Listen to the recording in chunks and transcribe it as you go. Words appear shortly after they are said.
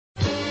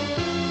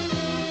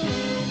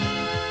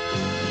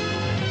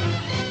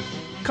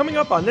coming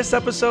up on this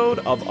episode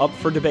of Up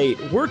for Debate,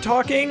 we're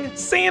talking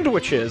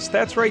sandwiches.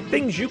 That's right,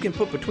 things you can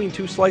put between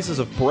two slices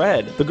of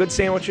bread. The good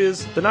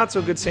sandwiches, the not so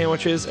good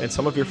sandwiches, and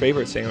some of your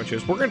favorite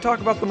sandwiches. We're going to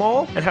talk about them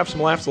all and have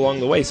some laughs along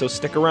the way, so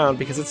stick around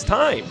because it's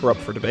time for Up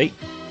for Debate.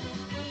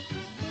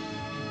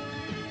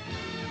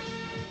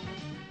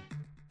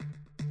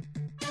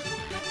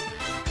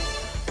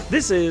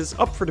 This is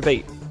Up for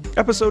Debate,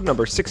 episode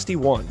number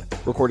 61,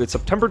 recorded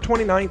September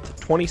 29th,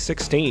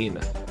 2016.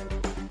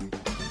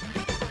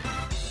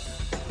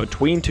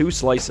 Between Two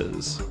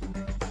Slices.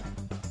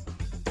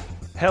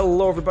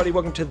 Hello, everybody.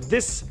 Welcome to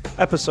this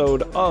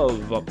episode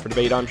of Up for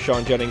Debate. I'm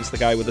Sean Jennings, the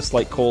guy with a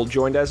slight cold,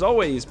 joined as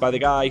always by the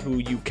guy who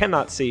you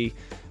cannot see,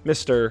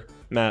 Mr.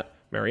 Matt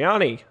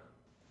Mariani.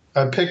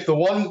 I picked the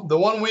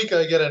one week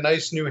I get a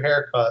nice new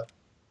haircut,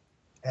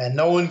 and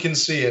no one can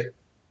see it.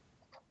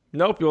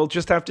 Nope, you'll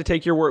just have to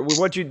take your word.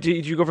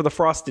 Did you go for the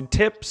frosted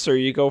tips, or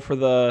you go for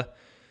the?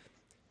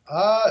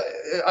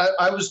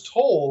 I was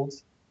told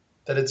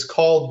that it's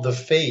called the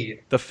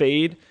fade. The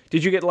fade?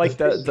 Did you get like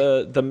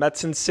the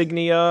Mets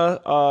insignia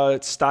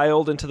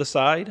styled into the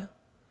side?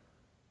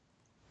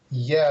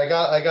 Yeah, I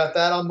got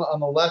that on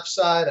the left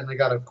side, and I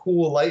got a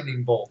cool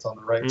lightning bolt on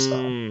the right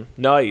side.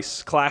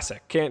 Nice,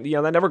 classic.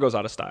 That never goes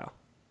out of style.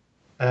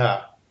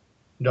 Yeah,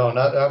 no,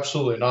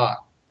 absolutely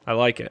not. I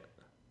like it.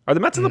 Are the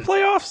Mets in the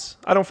playoffs?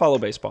 I don't follow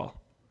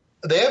baseball.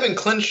 They haven't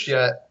clinched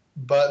yet,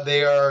 but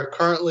they are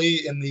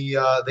currently in the.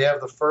 They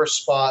have the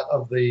first spot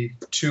of the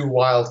two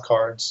wild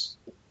cards.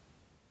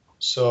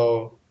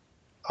 So,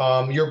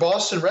 your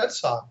Boston Red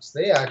Sox,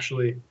 they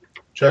actually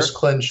just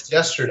clinched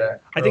yesterday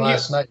or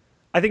last night.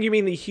 I think you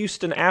mean the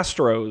Houston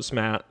Astros,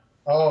 Matt.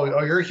 Oh,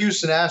 you're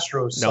Houston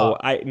Astros. No,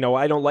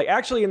 I don't like.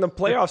 Actually, in the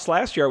playoffs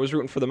last year, I was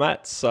rooting for the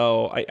Mets,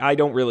 so I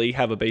don't really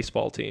have a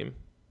baseball team.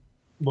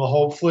 Well,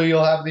 hopefully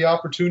you'll have the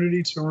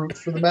opportunity to root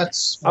for the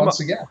Mets once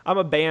again. I'm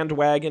a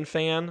bandwagon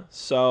fan,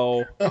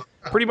 so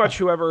pretty much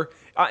whoever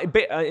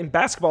in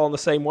basketball in the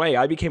same way.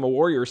 I became a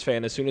Warriors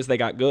fan as soon as they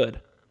got good.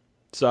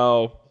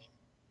 So,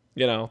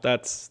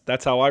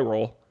 that's how I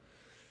roll.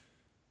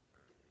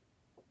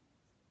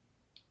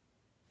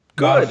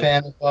 Good. Not a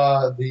fan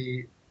of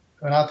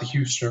not the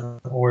Houston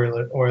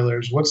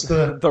Oilers. What's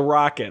the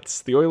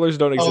Rockets? The Oilers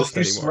don't exist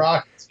anymore.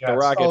 Rockets. Yes. The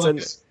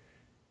Rockets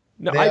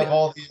they have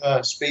all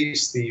the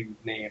space-themed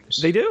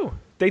names. They do.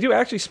 They do.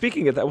 Actually,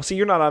 speaking of that, well, see,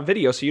 you're not on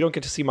video, so you don't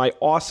get to see my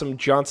awesome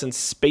Johnson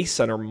Space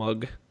Center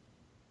mug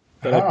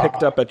that I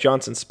picked up at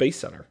Johnson Space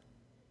Center.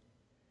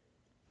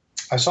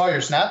 I saw your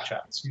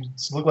Snapchats. You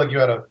look like you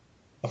had a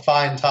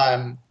fine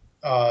time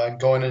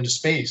going into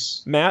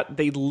space. Matt,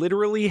 they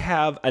literally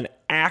have an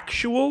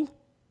actual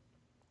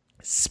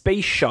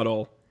space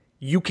shuttle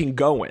you can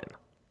go in.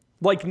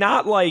 Like,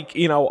 not like,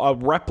 a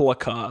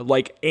replica,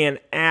 like an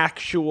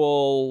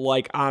actual,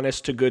 like,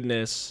 honest to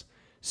goodness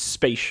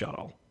space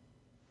shuttle.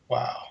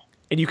 Wow.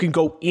 And you can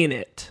go in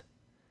it.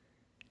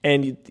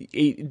 And,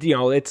 they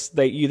don't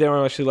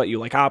actually let you,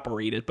 like,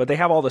 operate it, but they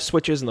have all the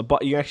switches and the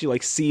button. You actually,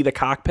 like, see the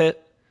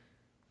cockpit.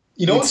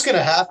 You know what's going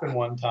to happen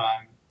one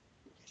time?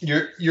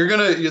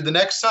 The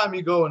next time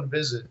you go and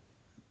visit,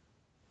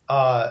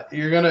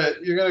 you're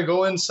gonna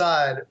go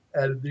inside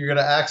and you're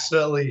gonna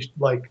accidentally,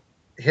 like,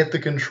 hit the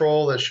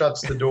control that shuts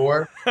the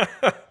door,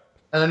 and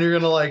then you're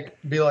gonna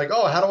be like,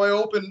 oh, how do I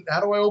open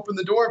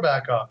the door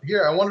back up?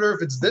 Here, I wonder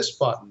if it's this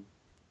button.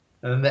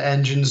 And then the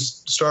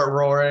engines start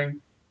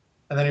roaring,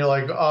 and then you're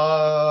like,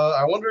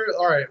 I wonder.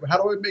 All right, how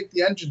do I make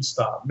the engine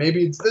stop?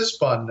 Maybe it's this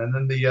button. And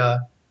then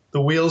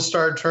the wheels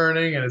start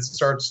turning, and it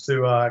starts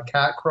to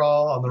cat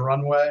crawl on the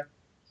runway.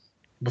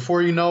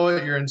 Before you know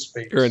it, you're in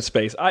space. You're in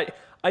space.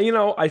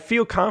 I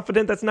feel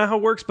confident that's not how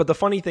it works. But the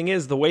funny thing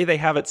is, the way they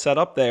have it set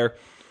up there.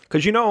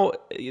 Because,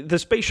 the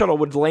space shuttle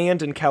would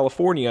land in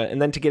California,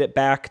 and then to get it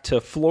back to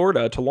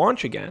Florida to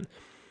launch again,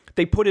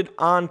 they put it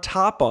on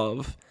top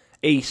of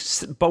a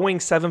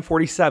Boeing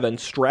 747,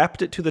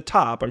 strapped it to the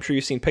top, I'm sure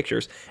you've seen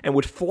pictures, and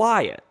would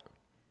fly it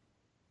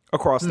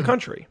across the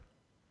country.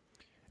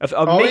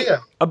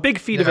 A big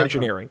feat of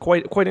engineering,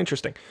 quite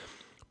interesting.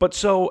 But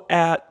so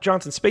at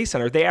Johnson Space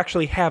Center, they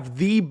actually have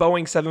the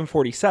Boeing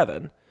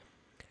 747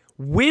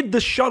 with the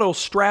shuttle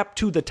strapped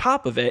to the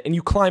top of it, and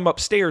you climb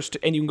upstairs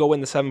and you can go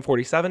in the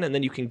 747, and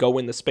then you can go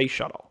in the space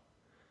shuttle.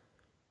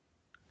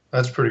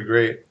 That's pretty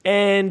great.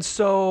 And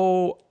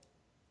so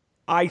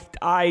I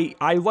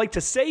like to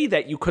say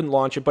that you couldn't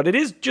launch it, but it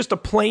is just a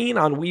plane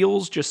on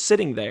wheels just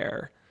sitting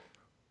there.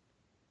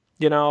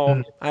 I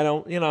don't,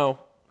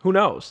 who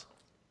knows?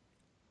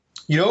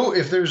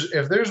 If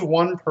there's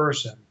one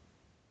person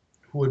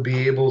who would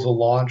be able to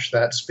launch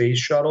that space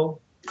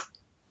shuttle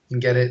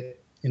and get it,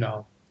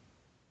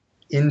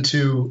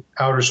 into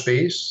outer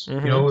space,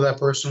 you know who that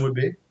person would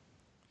be?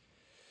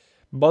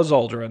 Buzz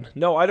Aldrin.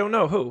 No, I don't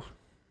know who.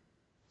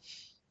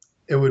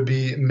 It would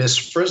be Miss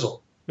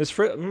Frizzle. Miss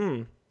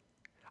Frizzle.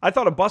 I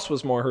thought a bus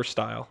was more her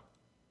style.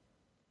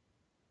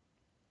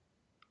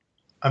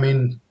 I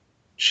mean,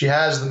 she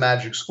has the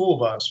Magic School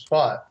Bus,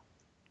 but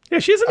yeah,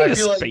 she doesn't need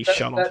a space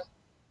shuttle.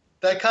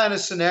 That kind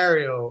of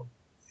scenario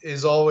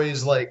is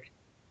always like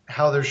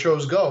how their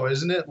shows go,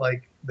 isn't it?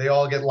 Like they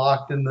all get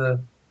locked in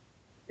the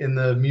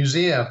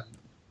museum,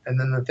 and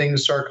then the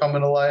things start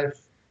coming to life.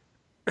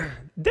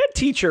 That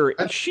teacher,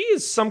 she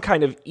is some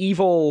kind of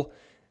evil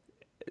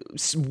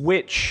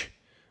witch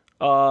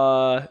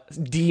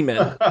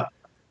demon.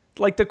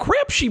 Like the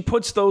crap she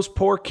puts those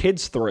poor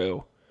kids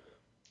through.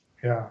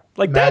 Yeah.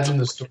 Like imagine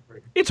the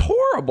story. It's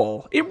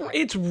horrible.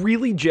 It's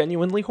really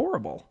genuinely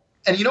horrible.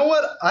 And you know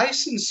what? I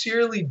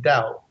sincerely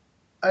doubt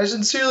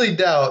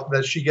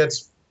that she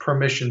gets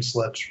permission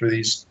slips for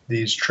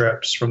these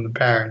trips from the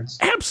parents.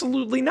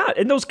 Absolutely not.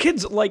 And those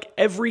kids, like,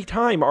 every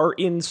time are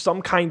in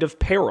some kind of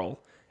peril.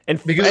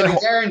 And because I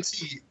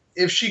guarantee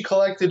if she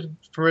collected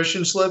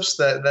permission slips,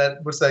 that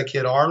what's that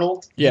kid,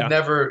 Arnold? Yeah.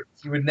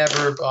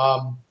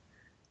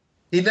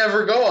 He'd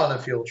never go on a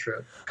field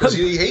trip because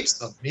he hates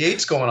them. He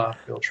hates going on a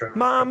field trip.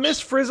 Mom,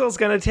 Miss Frizzle's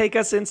going to take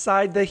us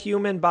inside the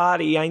human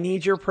body. I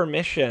need your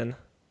permission.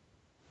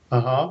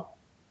 Uh-huh.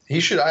 He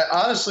should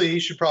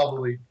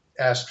probably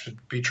ask to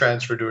be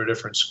transferred to a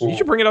different school. You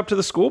should bring it up to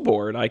the school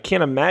board. I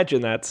can't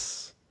imagine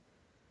that's...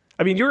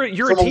 I mean, you're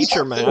a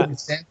teacher, Matt.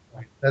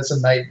 That's a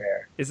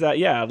nightmare. Is that,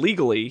 yeah,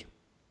 legally?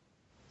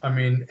 I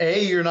mean,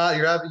 you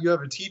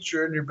have a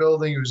teacher in your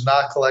building who's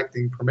not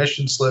collecting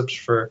permission slips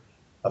for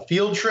a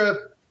field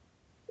trip.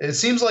 It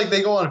seems like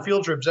they go on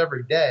field trips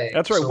every day.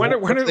 That's right. So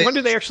when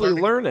do they actually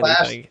learn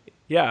anything?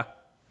 Yeah.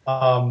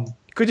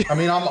 Could you? I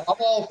mean, I'm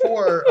all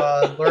for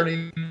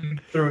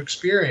learning through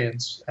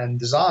experience and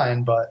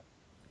design, but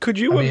could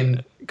you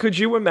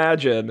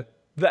imagine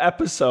the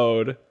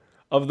episode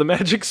of the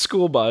Magic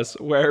School Bus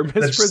where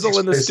Miss Frizzle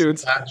and the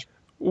students,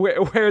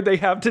 where they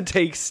have to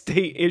take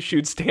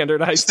state-issued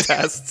standardized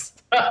tests?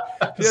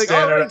 You're like,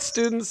 all right,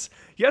 students,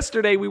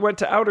 yesterday we went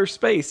to outer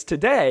space.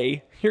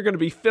 Today, you're going to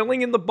be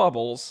filling in the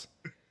bubbles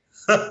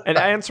and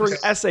answering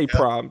essay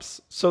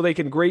prompts so they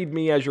can grade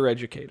me as your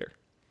educator.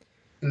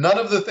 None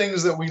of the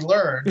things that we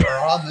learned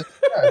are on the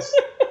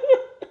test.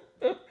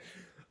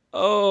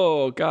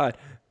 Oh, God.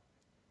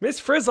 Miss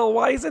Frizzle,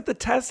 why isn't the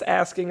test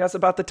asking us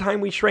about the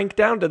time we shrank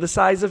down to the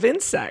size of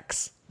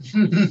insects?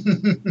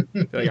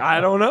 Like,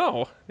 I don't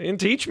know. They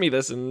didn't teach me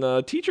this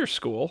in teacher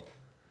school.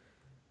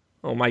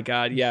 Oh, my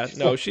God. Yeah.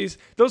 No,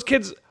 those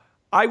kids...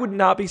 I would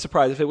not be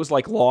surprised if it was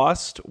like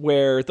Lost,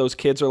 where those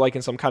kids are like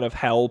in some kind of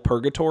hell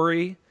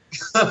purgatory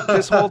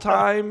this whole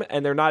time,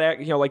 and they're not,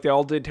 like they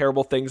all did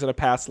terrible things in a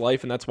past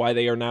life, and that's why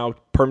they are now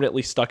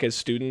permanently stuck as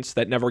students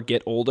that never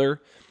get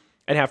older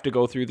and have to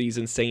go through these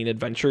insane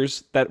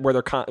adventures where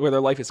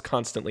their life is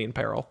constantly in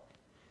peril.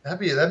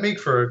 That'd make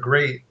for a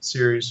great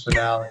series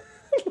finale.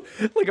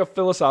 Like a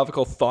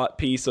philosophical thought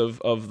piece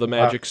of the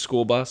Magic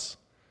School Bus.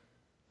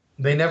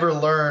 They never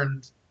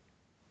learned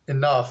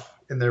enough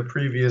in their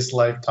previous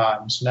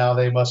lifetimes. Now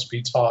they must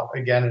be taught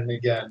again and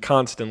again.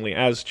 Constantly,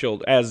 as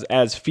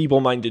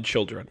feeble-minded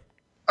children.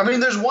 I mean,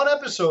 there's one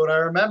episode I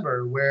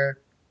remember where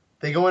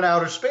they go in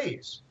outer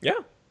space. Yeah.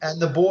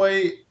 And the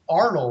boy,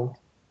 Arnold,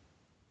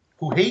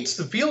 who hates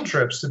the field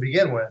trips to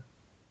begin with,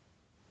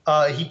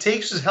 he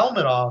takes his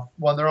helmet off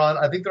when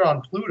I think they're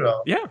on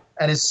Pluto. Yeah.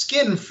 And his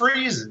skin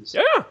freezes.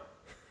 Yeah.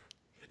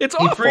 It's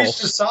awful. He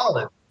freezes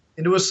solid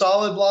into a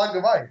solid block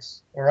of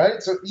ice. All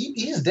right? So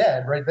he's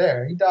dead right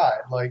there. He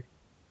died. Like,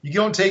 you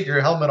don't take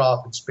your helmet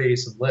off in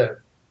space and live.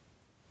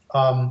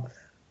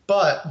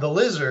 But the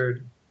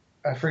lizard,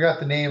 I forgot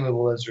the name of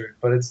the lizard,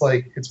 but it's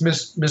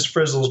Miss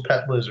Frizzle's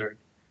pet lizard.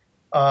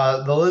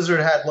 The lizard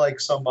had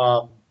some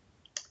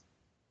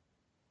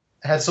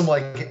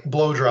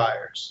blow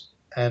dryers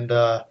and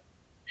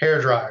hair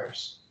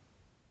dryers,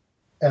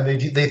 and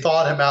they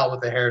thawed him out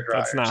with the hair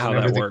dryers. That's not how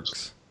that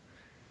works.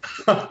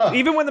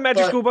 Even when the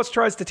Magic School Bus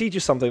tries to teach you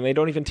something, they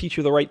don't even teach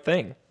you the right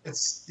thing.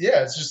 It's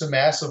just a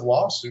massive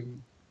lawsuit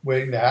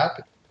waiting to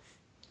happen.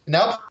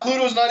 Now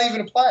Pluto's not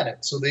even a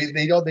planet, so they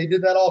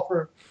did that all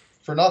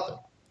for nothing.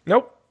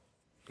 Nope.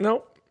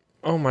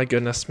 Oh my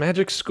goodness,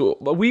 Magic School.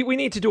 We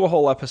need to do a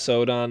whole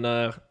episode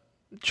on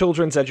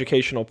children's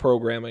educational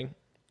programming,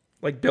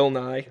 like Bill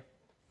Nye.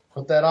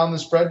 Put that on the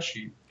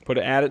spreadsheet.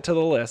 Add it to the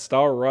list.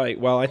 All right.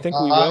 Well, I think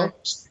we will.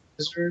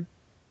 Wizard.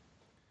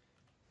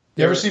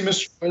 You ever see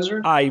Mr.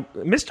 Wizard?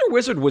 Mr.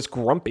 Wizard was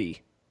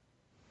grumpy.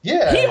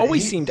 Yeah, he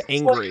always seemed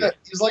angry.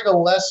 He's like a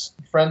less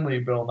friendly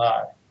Bill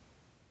Nye.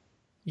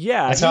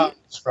 Yeah, that's how I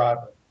describe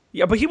it.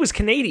 Yeah, but he was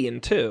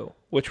Canadian too,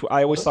 which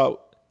I always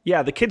thought.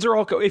 Yeah, the kids are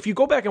all. If you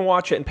go back and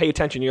watch it and pay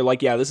attention, you're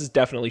like, yeah, this is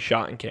definitely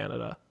shot in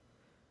Canada.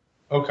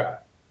 Okay,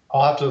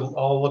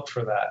 I'll look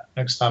for that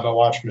next time I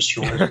watch Mr.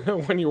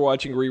 Wizard. When you're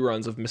watching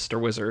reruns of Mr.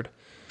 Wizard.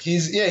 He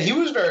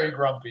was very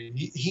grumpy.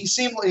 He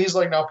seemed like he's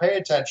like, now pay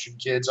attention,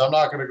 kids. I'm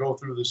not going to go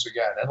through this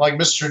again. And like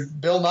Mr.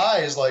 Bill Nye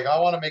is like, I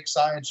want to make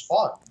science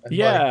fun. And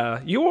yeah,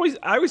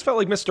 I always felt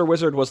like Mr.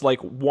 Wizard was like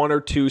one or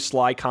two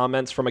sly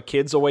comments from a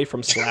kid's away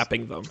from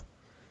slapping them.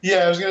 Yeah,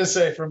 I was going to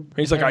say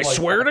He's like, I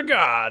swear to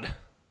God,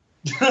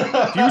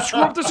 if you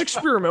screw up this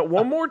experiment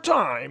one more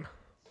time.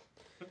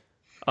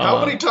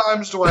 How many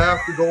times do I have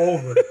to go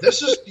over it?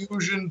 This is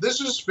fusion. This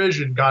is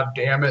fission. God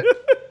damn it.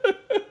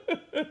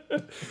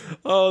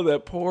 Oh,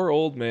 that poor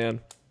old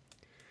man.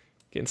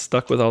 Getting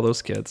stuck with all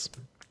those kids.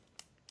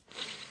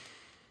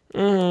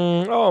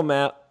 Oh,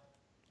 Matt.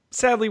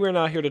 Sadly, we're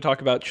not here to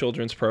talk about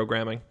children's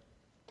programming.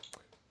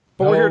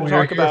 But No, we're here to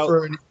talk here about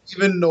for an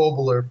even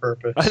nobler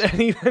purpose.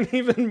 an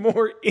even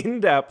more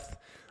in-depth,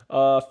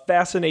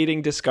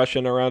 fascinating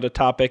discussion around a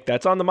topic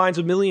that's on the minds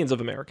of millions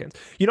of Americans.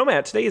 You know,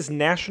 Matt, today is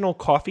National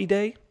Coffee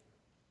Day.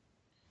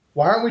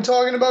 Why aren't we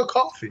talking about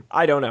coffee?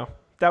 I don't know.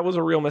 That was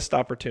a real missed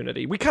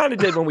opportunity. We kind of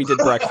did when we did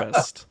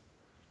breakfast.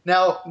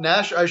 Now,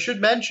 I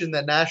should mention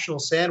that National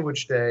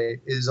Sandwich Day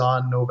is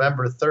on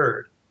November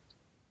 3rd.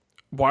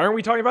 Why aren't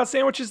we talking about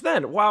sandwiches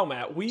then? Wow,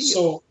 Matt,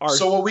 So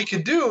what we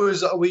could do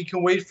is we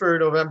can wait for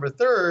November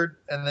 3rd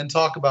and then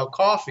talk about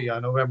coffee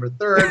on November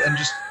 3rd and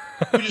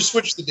we just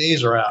switch the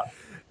days around.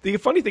 The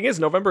funny thing is,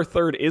 November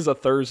 3rd is a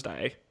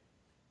Thursday.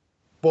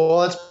 Well,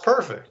 that's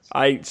perfect.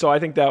 So I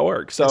think that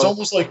works. So it's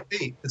almost like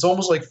fate. It's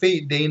almost like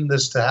fate deigned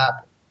this to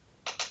happen.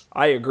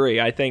 I agree.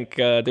 I think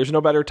there's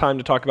no better time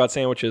to talk about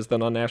sandwiches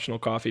than on National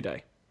Coffee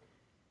Day.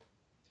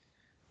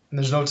 And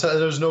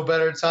there's no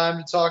better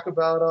time to talk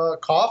about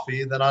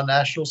coffee than on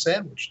National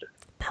Sandwich Day.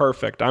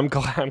 Perfect. I'm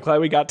glad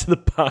we got to the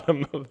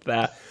bottom of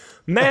that.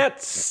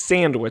 Matt,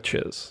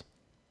 sandwiches.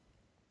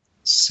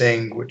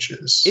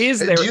 Sandwiches. Is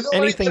there Do you know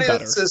anything anybody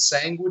better? that says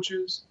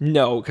sandwiches?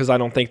 No, because I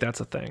don't think that's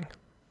a thing.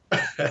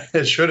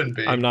 It shouldn't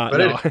be. I'm not. But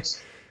No. it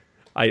is.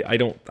 I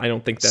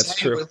don't think that's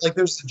true. Like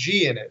there's the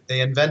G in it.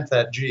 They invent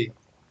that G.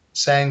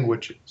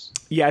 Sandwiches.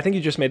 Yeah, I think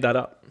you just made that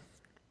up.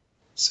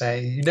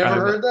 You never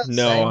heard that?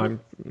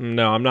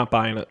 I'm not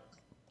buying it.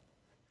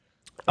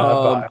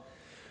 Not buying it.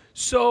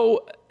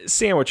 So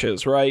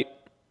sandwiches, right?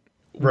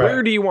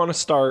 Where do you want to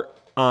start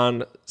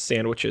on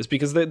sandwiches?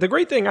 Because the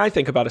great thing I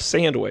think about a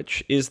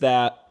sandwich is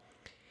that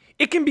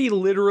it can be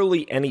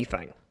literally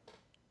anything.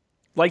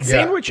 Like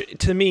sandwich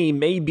to me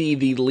may be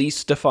the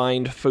least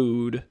defined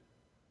food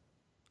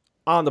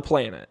on the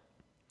planet.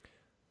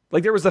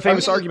 Like there was the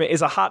famous argument,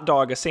 is a hot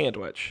dog a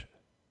sandwich?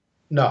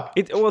 No.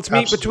 It's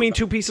meat between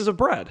two pieces of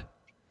bread.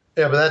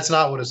 Yeah, but that's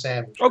not what a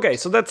sandwich is. Okay,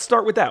 so let's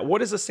start with that.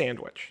 What is a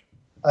sandwich?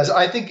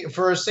 I think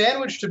for a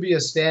sandwich to be a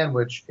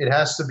sandwich, it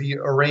has to be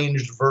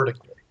arranged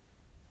vertically.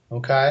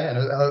 Okay? And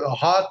a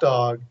hot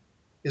dog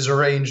is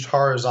arranged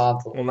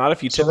horizontally. Well, not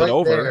if you tip it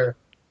over. There,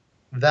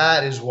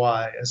 that is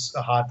why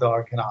a hot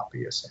dog cannot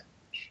be a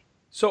sandwich.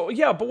 So,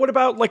 yeah, but what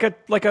about like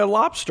a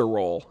lobster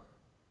roll?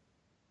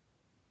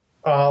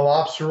 A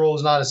lobster roll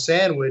is not a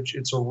sandwich,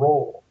 it's a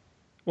roll.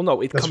 Well,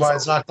 no, that's why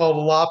it's not called a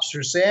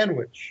lobster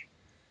sandwich.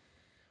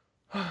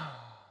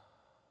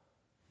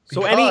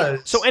 So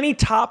any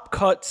top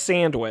cut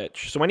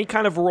sandwich, so any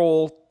kind of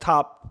roll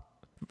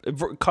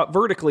cut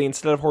vertically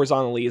instead of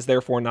horizontally is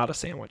therefore not a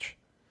sandwich.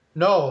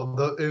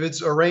 No, if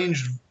it's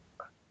arranged.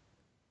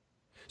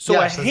 So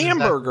yes, a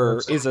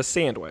hamburger is a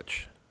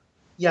sandwich.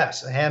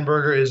 Yes, a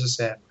hamburger is a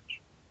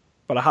sandwich.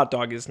 But a hot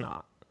dog is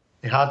not.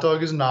 A hot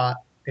dog is not.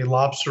 A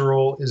lobster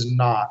roll is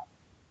not.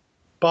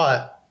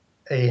 But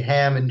a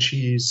ham and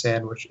cheese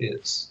sandwich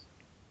is.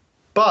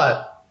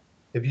 But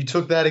if you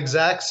took that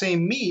exact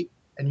same meat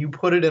and you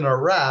put it in a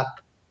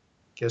wrap,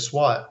 guess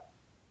what?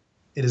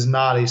 It is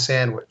not a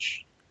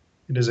sandwich.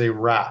 It is a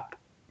wrap.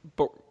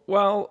 But,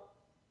 well,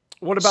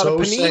 what about a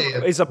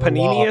panini? Is a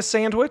panini a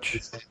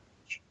sandwich?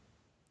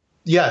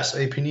 Yes,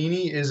 a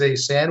panini is a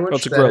sandwich.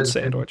 It's a grilled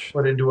sandwich.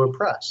 Put into a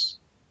press.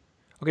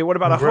 Okay, what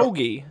about a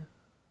hoagie?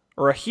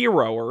 Or a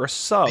hero or a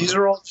sub? These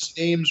are all just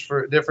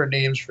different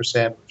names for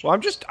sandwiches. Well,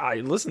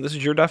 listen, this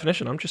is your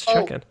definition. I'm just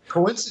checking.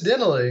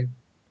 Coincidentally,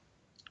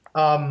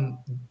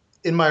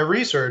 in my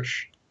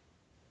research,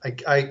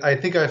 I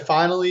think I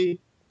finally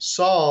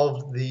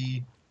solved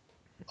the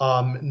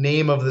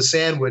name of the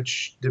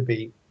sandwich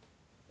debate.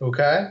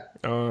 Okay?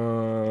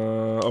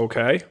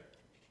 Okay.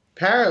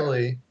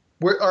 Apparently,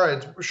 all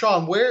right,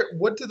 Sean,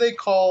 what do they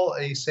call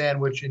a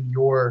sandwich in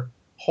your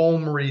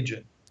home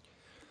region?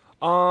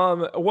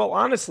 Well,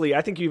 honestly,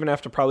 I think you even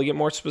have to probably get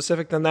more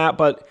specific than that,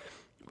 but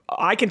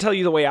I can tell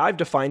you the way I've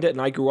defined it,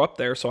 and I grew up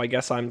there, so I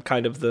guess I'm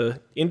kind of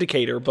the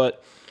indicator,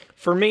 but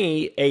for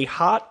me, a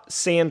hot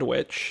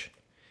sandwich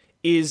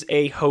is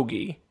a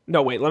hoagie.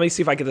 No, wait, let me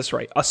see if I get this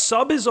right. A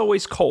sub is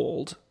always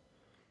cold,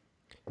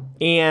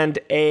 and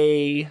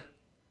a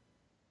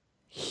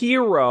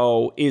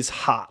hero is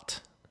hot.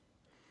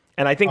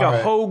 And I think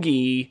a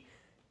hoagie,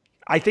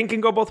 I think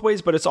can go both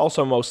ways, but it's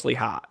also mostly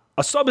hot.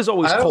 A sub is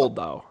always cold,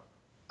 though.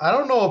 I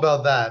don't know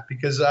about that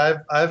because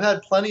I've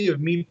had plenty of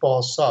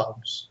meatball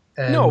subs,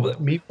 and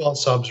meatball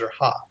subs are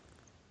hot.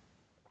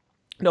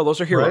 No, those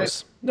are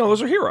heroes. Right? No,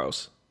 those are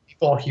heroes.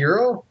 Meatball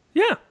hero?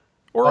 Yeah,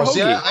 or a hoagie.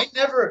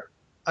 See,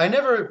 I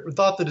never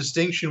thought the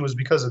distinction was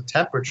because of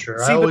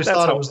temperature. I always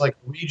thought it was like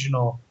a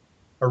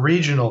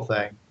regional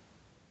thing.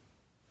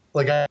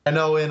 Like I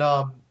know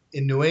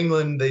in New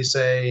England they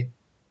say.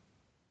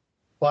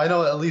 Well, I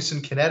know at least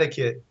in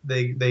Connecticut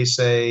they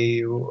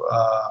say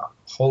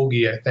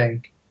hoagie. I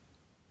think.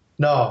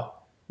 No,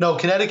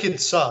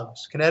 Connecticut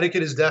subs.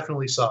 Connecticut is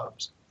definitely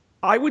subs.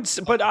 I would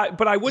say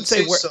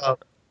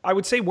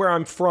where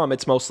I'm from,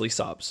 it's mostly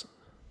subs.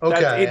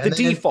 Okay, the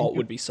default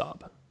would be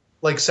sub.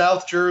 Like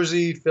South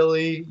Jersey,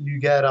 Philly, you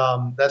get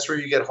that's where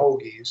you get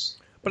hoagies.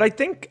 But I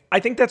think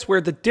that's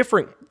where the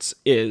difference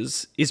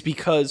is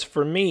because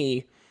for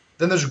me,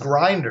 Then there's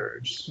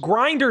grinders.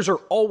 grinders are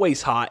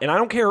always hot, and I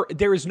don't care.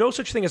 There is no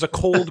such thing as a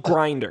cold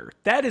grinder.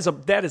 That is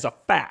a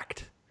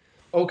fact.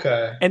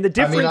 Okay. And the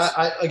difference.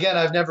 I again,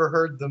 I've never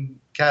heard them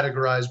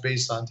categorized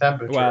based on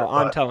temperature. Well,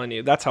 I'm telling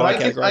you, that's how I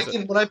categorize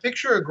it. When I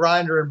picture a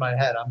grinder in my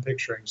head, I'm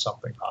picturing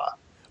something hot.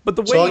 But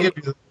the way, so I'll give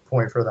you the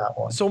point for that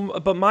one.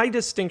 So, but my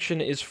distinction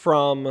is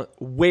from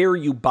where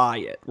you buy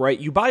it, right?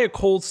 You buy a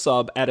cold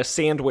sub at a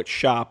sandwich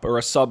shop or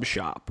a sub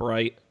shop,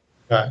 right?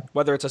 Okay.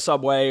 Whether it's a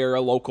Subway or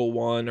a local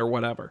one or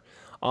whatever.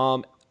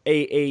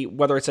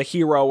 Whether it's a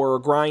Hero or a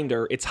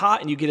grinder, it's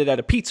hot and you get it at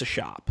a pizza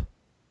shop.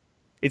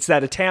 It's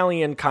that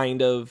Italian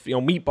kind of,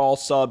 meatball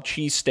sub,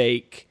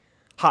 cheesesteak,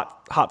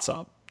 hot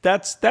sub.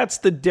 That's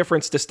the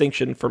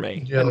distinction for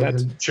me. Yeah, and like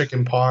that's the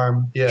chicken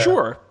parm. Yeah.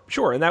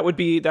 Sure, and that would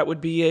be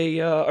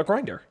a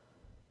grinder.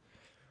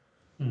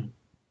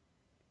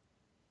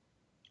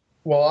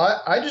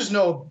 Well, I just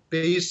know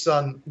based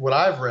on what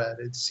I've read,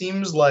 it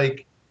seems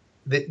like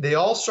they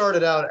all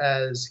started out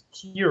as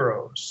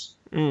heroes,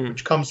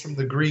 which comes from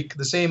the Greek,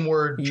 the same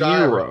word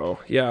gyro.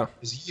 Yeah.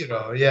 Is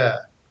gyro, yeah.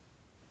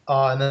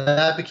 And then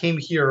that became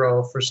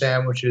hero for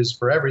sandwiches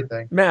for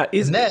everything. Matt,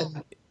 is a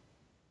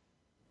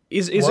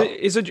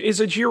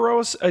gyro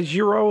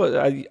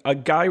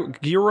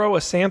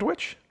a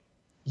sandwich?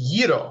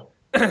 Gyro.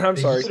 I'm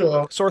sorry.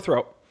 Gyro. Sore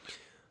throat.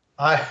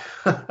 I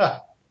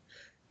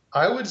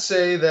would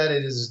say that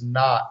it is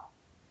not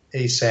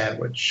a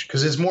sandwich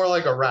because it's more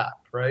like a wrap,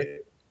 right?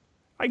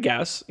 I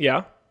guess,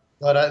 yeah.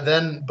 But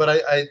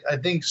I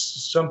think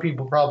some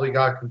people probably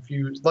got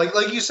confused. Like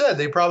you said,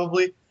 they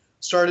probably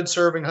started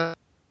serving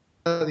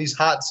these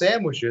hot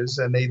sandwiches,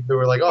 and they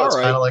were like, "Oh, it's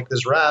kind of like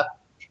this wrap."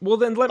 Well,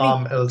 then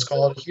let's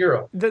call it a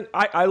hero. Then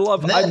I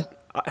love.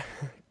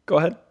 Go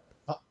ahead.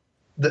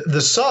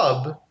 The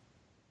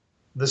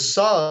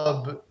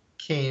sub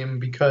came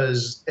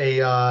because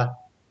a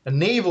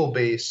naval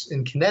base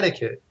in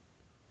Connecticut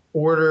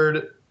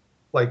ordered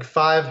like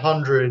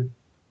 500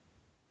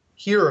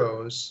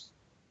 heroes,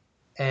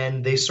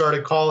 and they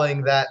started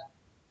calling that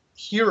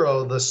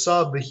hero the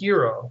sub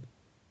hero,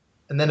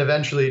 and then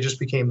eventually it just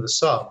became the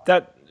sub.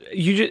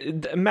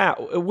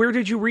 Matt, where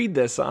did you read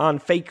this? On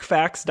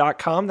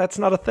fakefacts.com? That's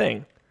not a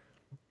thing.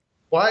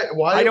 Why?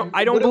 I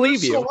don't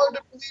believe you. It's so hard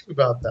to believe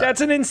about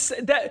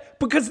that.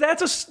 Because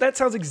that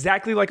sounds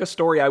exactly like a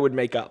story I would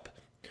make up.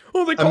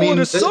 Oh, they call it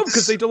a sub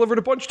because they delivered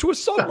a bunch to a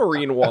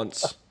submarine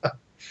once.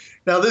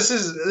 Now this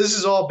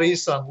is all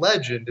based on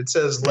legend. It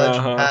says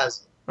legend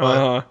has it.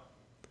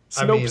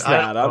 Snopes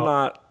that. I'm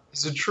not.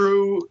 Is it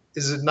true?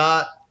 Is it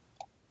not?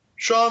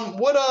 Sean,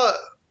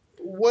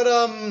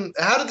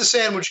 how did the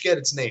sandwich get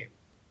its name?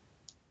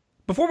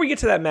 Before we get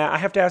to that, Matt, I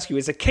have to ask you: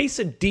 is a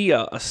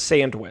quesadilla a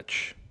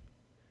sandwich?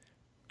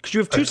 Because you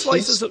have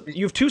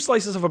two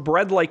slices of a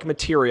bread-like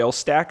material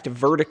stacked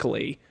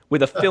vertically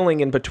with a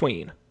filling in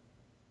between.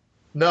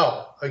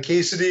 No, a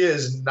quesadilla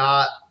is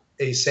not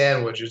a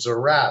sandwich. It's a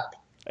wrap.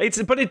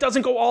 But it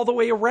doesn't go all the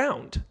way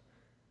around.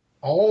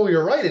 Oh,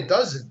 you're right. It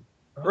doesn't.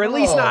 Or at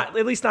least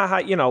not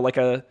high, like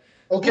a...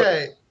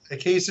 Okay, a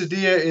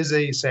quesadilla is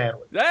a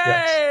sandwich.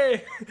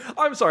 Hey! Yes.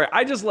 I'm sorry.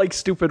 I just like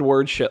stupid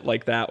word shit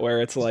like that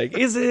where it's like,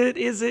 is it,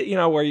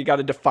 where you got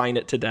to define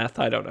it to death.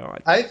 I don't know.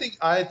 I think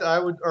I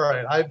would... All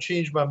right, I've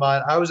changed my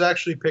mind. I was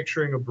actually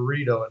picturing a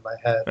burrito in my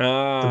head.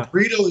 The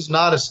burrito is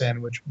not a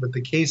sandwich, but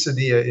the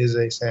quesadilla is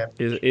a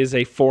sandwich. Is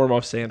a form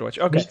of sandwich.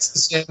 Okay. Meets the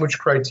sandwich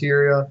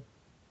criteria,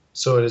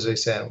 so it is a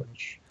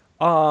sandwich.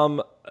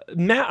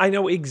 Matt, I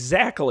know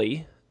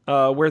exactly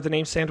where the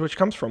name sandwich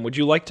comes from. Would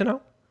you like to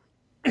know?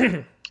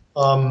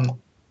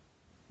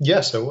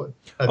 Yes, I would.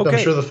 Okay. I'm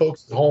sure the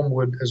folks at home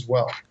would as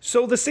well.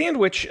 So the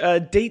sandwich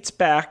dates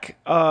back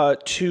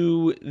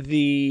to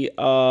the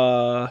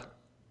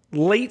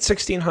late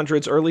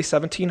 1600s, early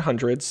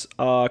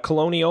 1700s,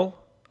 colonial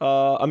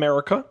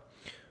America,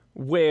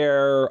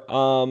 where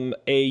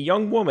a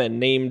young woman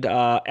named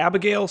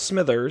Abigail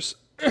Smithers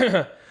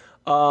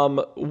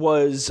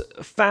was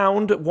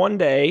found one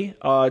day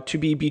to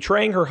be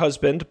betraying her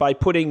husband by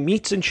putting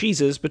meats and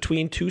cheeses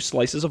between two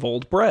slices of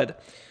old bread.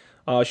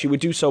 She would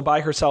do so by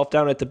herself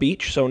down at the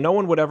beach, so no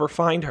one would ever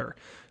find her.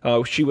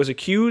 She was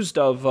accused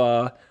of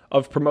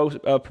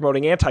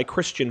promoting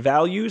anti-Christian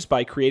values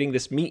by creating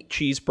this meat,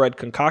 cheese, bread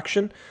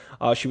concoction.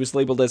 She was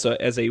labeled as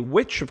a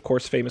witch, of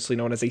course, famously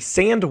known as a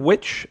sand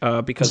witch,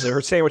 because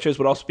her sandwiches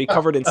would also be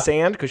covered in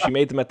sand because she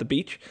made them at the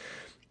beach.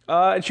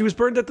 And she was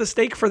burned at the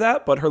stake for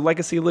that, but her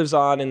legacy lives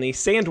on in the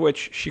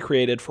sandwich she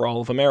created for all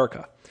of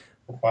America.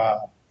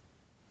 Wow.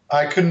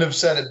 I couldn't have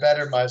said it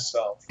better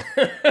myself.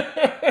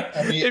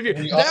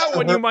 That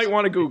one you might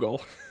want to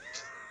Google.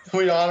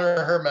 We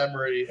honor her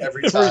memory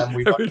every time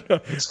we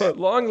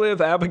Long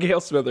live Abigail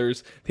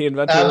Smithers, the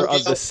inventor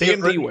of the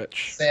Sandy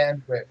Witch.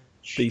 Sandwich.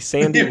 The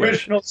Sandy Witch. The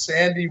original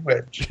Sandy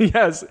Witch.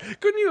 Yes.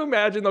 Couldn't you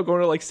imagine though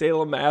going to like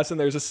Salem, Mass, and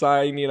there's a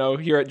sign,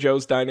 here at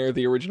Joe's Diner,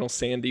 the original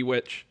Sandy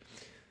Witch?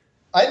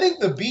 I think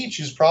the beach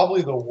is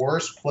probably the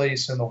worst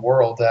place in the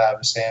world to have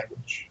a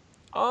sandwich.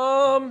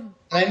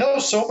 I know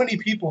so many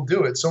people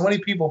do it. So many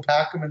people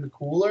pack them in the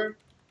cooler,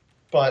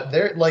 but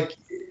they're like,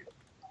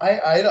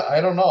 I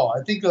don't know.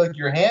 I think like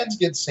your hands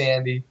get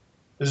sandy.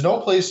 There's no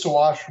place to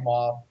wash them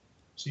off.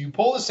 So you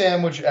pull the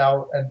sandwich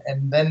out,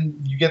 and then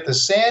you get the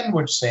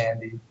sandwich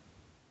sandy.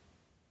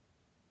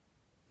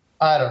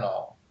 I don't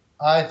know.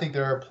 I think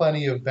there are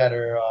plenty of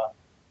better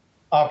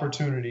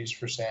opportunities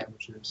for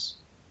sandwiches.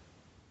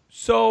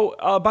 So,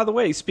 by the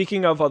way,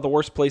 speaking of the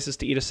worst places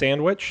to eat a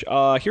sandwich,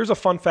 here's a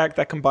fun fact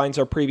that combines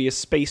our previous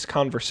space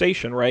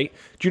conversation, right?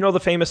 Do you know the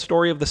famous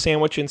story of the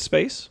sandwich in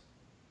space?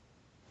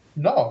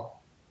 No,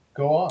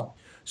 go on.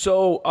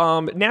 So,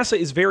 NASA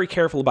is very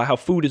careful about how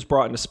food is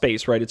brought into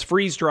space, right? It's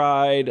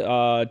freeze-dried,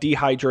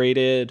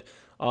 dehydrated,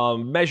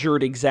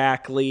 measured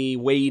exactly,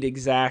 weighed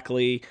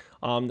exactly.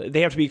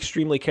 They have to be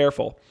extremely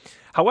careful.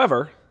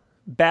 However,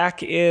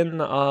 back in,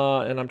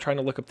 and I'm trying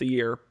to look up the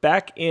year,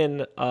 back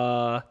in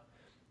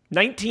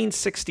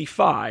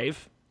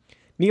 1965,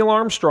 Neil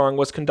Armstrong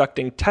was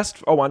conducting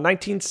tests. Oh, on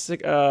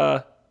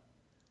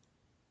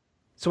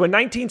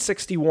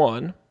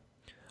 1961,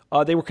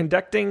 they were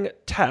conducting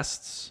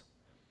tests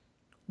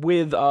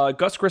with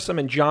Gus Grissom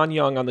and John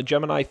Young on the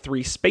Gemini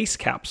 3 space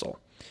capsule.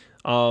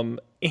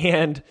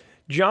 And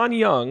John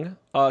Young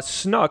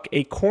snuck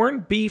a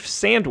corned beef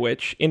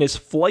sandwich in his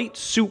flight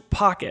suit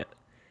pocket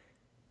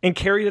and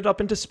carried it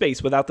up into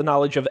space without the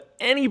knowledge of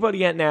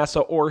anybody at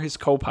NASA or his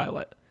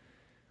co-pilot.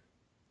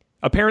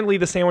 Apparently,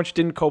 the sandwich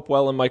didn't cope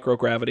well in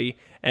microgravity,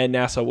 and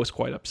NASA was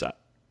quite upset.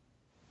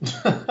 Did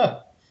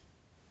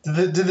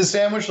the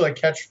sandwich like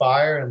catch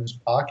fire in his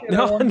pocket?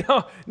 No,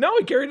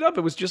 he carried it up.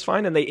 It was just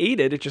fine, and they ate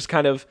it. It just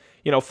kind of,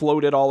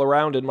 floated all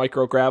around in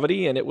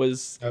microgravity, and it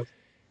was...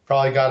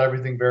 Probably got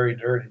everything very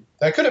dirty.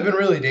 That could have been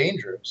really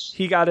dangerous.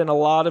 He got in a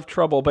lot of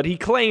trouble, but he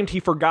claimed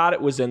he forgot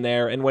it was in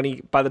there, and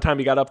by the time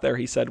he got up there,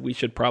 he said we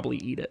should probably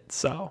eat it.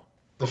 So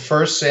the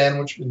first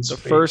sandwich in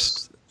space. The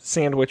first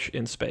sandwich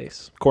in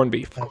space. Corned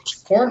beef.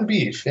 Corned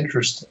beef.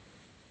 Interesting.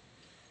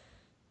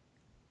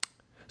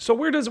 So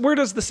where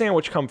does the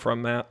sandwich come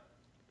from, Matt?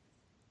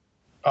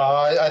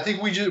 I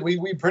think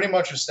we pretty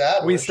much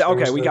established.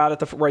 We got it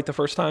the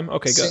first time.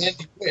 Okay, good.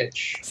 Sandy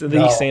Witch. So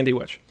the Sandy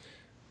Witch.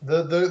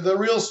 The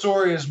real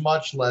story is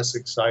much less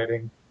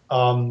exciting.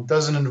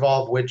 Doesn't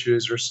involve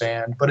witches or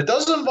sand, but it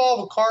does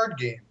involve a card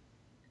game.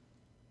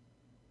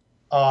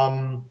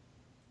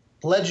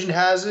 Legend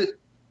has it,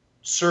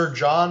 Sir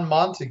John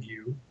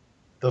Montague,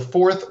 the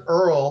fourth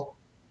Earl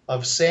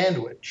of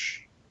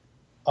Sandwich,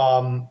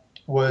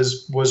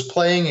 was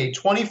playing a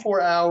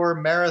 24-hour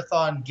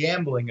marathon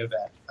gambling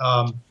event.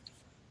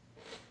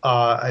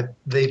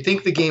 They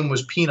think the game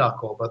was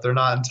Pinochle, but they're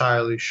not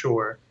entirely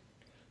sure.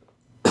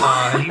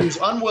 He was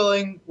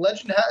unwilling.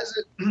 Legend has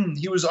it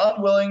he was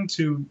unwilling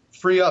to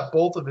free up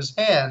both of his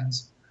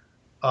hands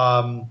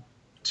to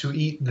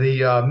eat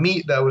the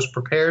meat that was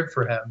prepared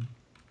for him.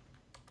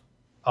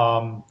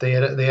 They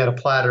had a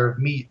platter of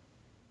meat,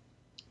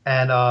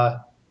 and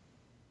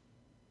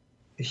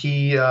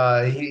he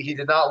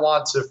did not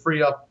want to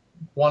free up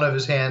one of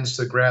his hands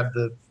to grab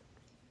the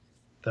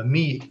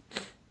meat,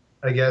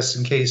 I guess,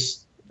 in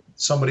case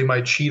somebody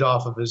might cheat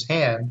off of his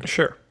hand.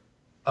 Sure.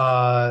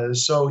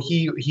 So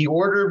he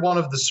ordered one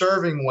of the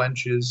serving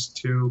wenches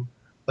to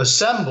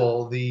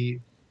assemble the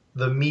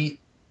meat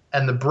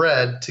and the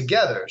bread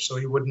together, so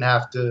he wouldn't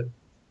have to.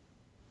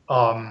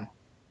 I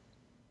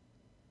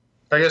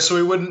guess so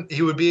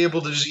he would be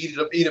able to just eat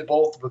it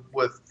both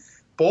with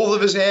both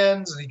of his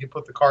hands, and he could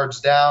put the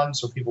cards down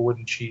so people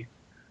wouldn't cheat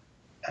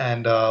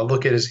and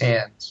look at his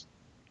hands.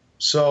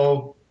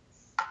 So,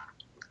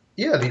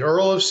 yeah, the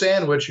Earl of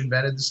Sandwich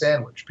invented the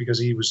sandwich because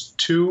he was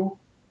too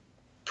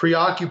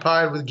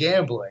preoccupied with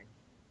gambling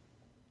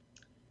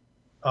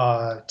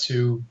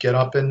to get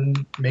up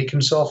and make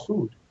himself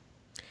food,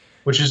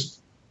 which is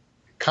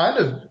kind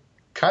of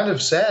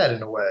sad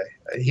in a way.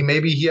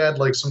 Maybe he had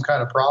like some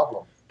kind of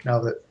problem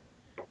now that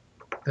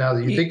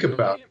you think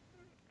about it.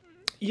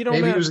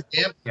 Maybe Matt, he was a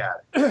gambling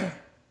addict.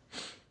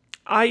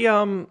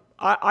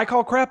 I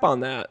call crap on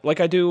that, like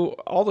I do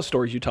all the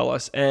stories you tell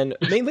us, and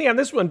mainly on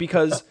this one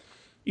because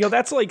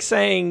that's like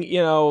saying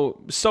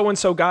so and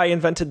so guy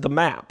invented the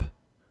map.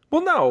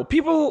 Well, no,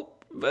 people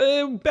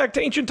back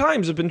to ancient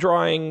times have been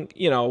drawing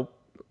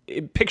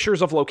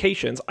pictures of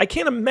locations. I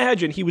can't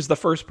imagine he was the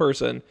first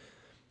person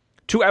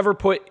to ever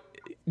put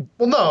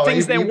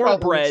things that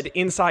weren't bread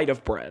inside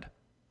of bread.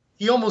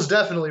 He almost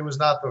definitely was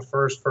not the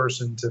first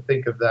person to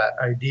think of that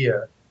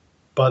idea,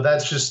 but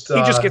that's just he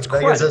just gets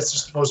credit. I guess that's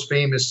just the most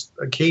famous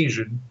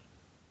occasion.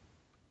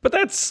 But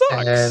that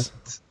sucks. And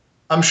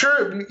I'm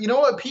sure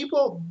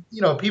people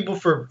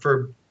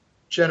for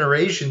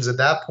generations at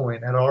that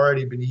point had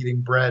already been eating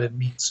bread and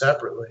meat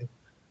separately,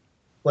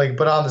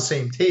 but on the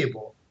same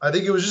table. I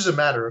think it was just a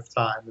matter of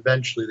time.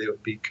 Eventually, they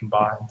would be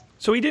combined.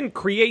 So he didn't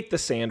create the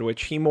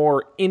sandwich; he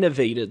more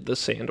innovated the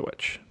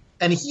sandwich.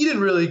 And he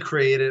didn't really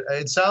create it.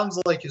 It sounds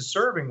like his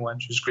serving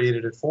wench just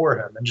created it for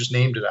him and just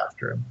named it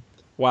after him.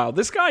 Wow,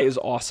 this guy is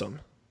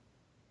awesome.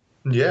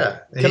 Yeah.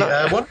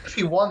 I wonder if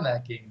he won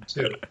that game,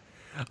 too.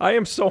 I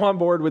am so on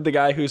board with the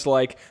guy who's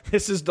like,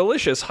 "This is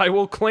delicious. I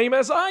will claim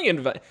as I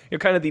invent." You're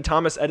kind of the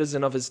Thomas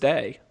Edison of his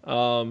day.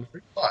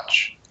 Pretty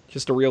much.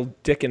 Just a real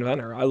dick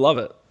inventor. I love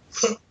it.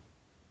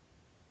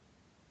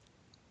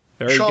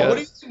 Very Sean, good. what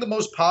do you think the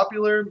most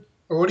popular,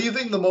 or what do you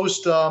think the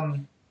most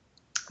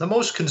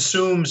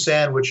consumed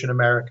sandwich in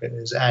America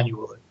is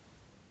annually?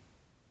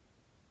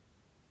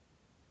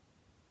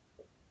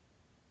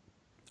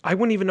 I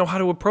wouldn't even know how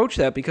to approach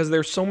that because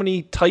there's so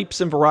many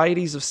types and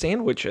varieties of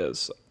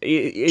sandwiches.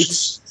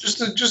 It's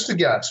just a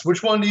guess.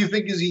 Which one do you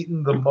think is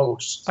eaten the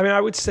most? I mean,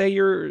 I would say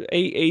you're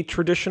a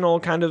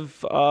traditional kind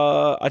of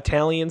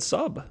Italian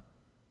sub.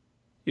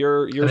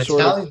 You're An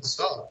sort Italian of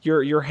sub.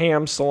 your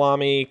ham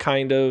salami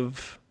kind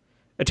of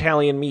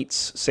Italian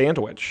meats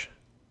sandwich.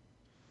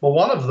 Well,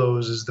 one of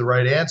those is the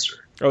right answer.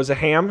 Oh, is it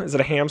ham? Is it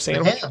a ham The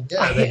sandwich? ham,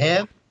 yeah, the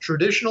ham.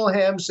 Traditional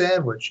ham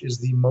sandwich is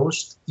the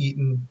most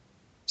eaten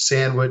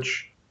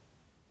sandwich.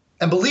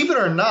 And believe it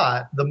or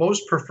not, the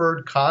most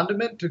preferred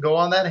condiment to go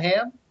on that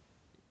ham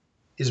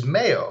is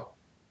mayo.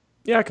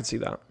 Yeah, I could see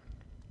that. A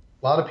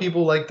lot of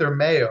people like their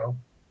mayo.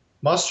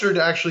 Mustard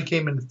actually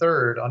came in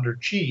third under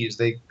cheese.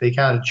 They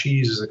counted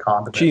cheese as a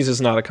condiment. Cheese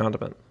is not a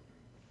condiment.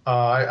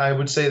 I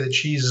would say that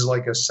cheese is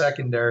like a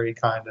secondary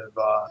kind of.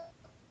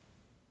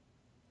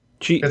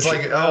 It's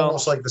like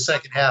almost like the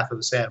second half of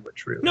the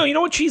sandwich, really. No, you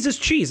know what? Cheese is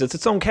cheese. It's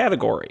its own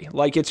category.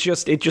 Like it's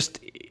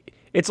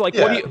like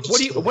Yeah,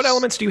 what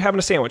elements do you have in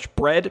a sandwich?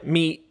 Bread,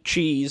 meat,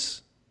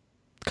 cheese,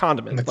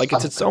 condiment. Like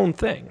it's its own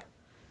thing.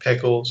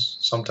 Pickles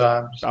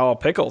sometimes. Oh,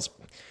 pickles.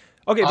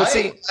 Okay, but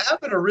see, I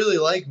happen to really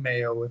like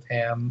mayo with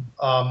ham.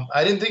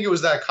 I didn't think it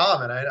was that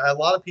common. A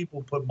lot of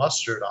people put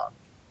mustard on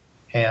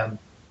ham,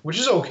 which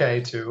is okay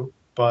too.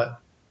 But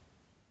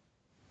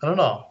I don't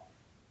know.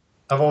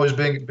 I've always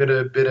been a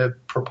bit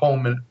of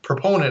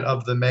proponent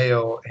of the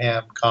mayo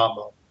ham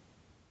combo.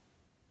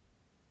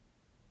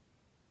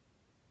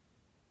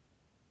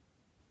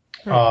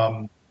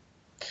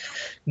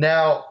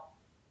 Now,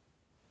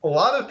 a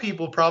lot of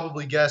people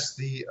probably guess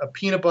the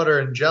peanut butter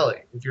and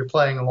jelly if you're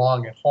playing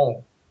along at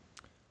home.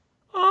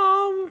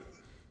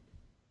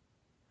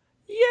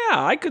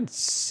 yeah, I could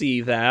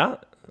see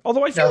that.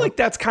 Although I feel like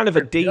that's kind of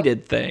a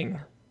dated thing.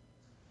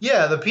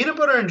 Yeah, the peanut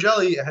butter and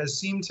jelly has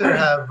seemed to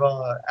have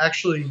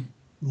actually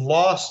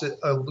lost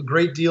a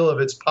great deal of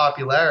its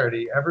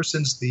popularity ever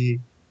since the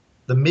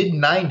mid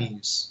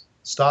 90s.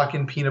 Stock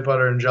in peanut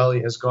butter and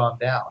jelly has gone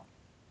down,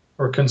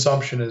 or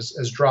consumption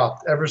has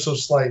dropped ever so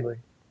slightly.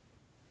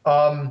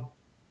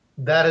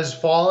 That has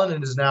fallen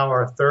and is now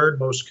our third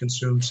most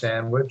consumed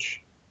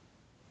sandwich,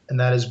 and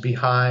that is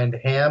behind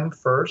ham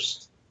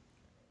first.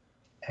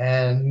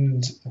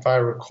 And if I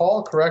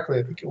recall correctly,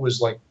 I think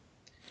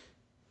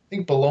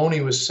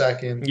bologna was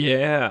second.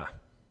 Yeah.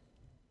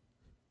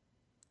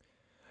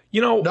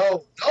 You know,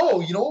 No,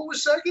 you know what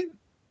was second?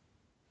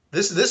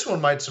 This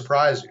one might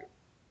surprise you.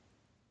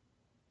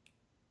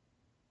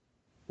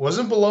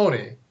 Wasn't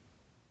bologna.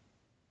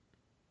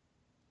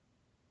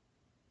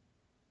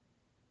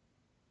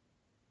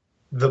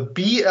 The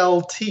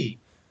BLT.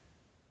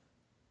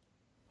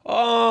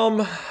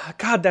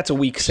 God, that's a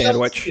weak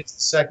sandwich. It's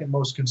the second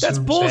most consumed. That's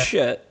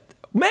bullshit.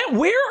 Matt,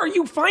 where are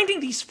you finding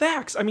these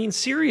facts? I mean,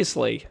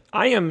 seriously,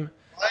 I am.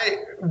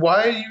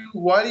 Why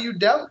do you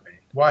doubt me?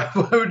 Why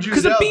would you?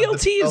 Because the doubt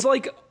BLT is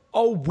like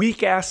a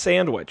weak ass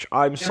sandwich.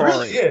 I'm sorry. It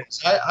really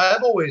is.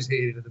 I've always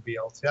hated the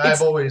BLT.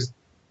 I've always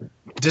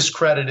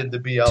discredited the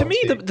BLT. To me,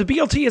 the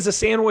BLT is a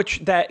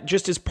sandwich that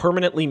just is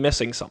permanently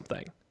missing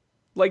something.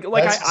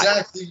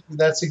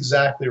 That's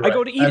exactly right. I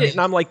go to eat it and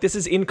I'm like, this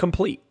is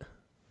incomplete.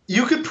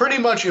 You could pretty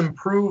much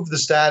improve the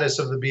status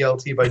of the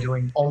BLT by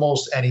doing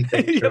almost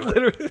anything. Yeah, to it.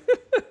 literally.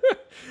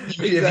 If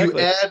you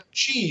add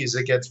cheese,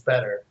 it gets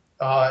better.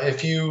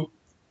 If you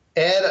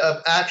add an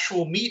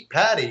actual meat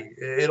patty,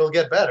 it'll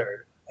get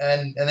better.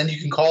 And then you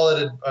can call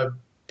it a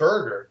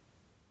burger.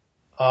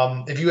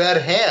 If you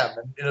add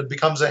ham, it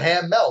becomes a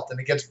ham melt and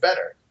it gets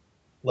better.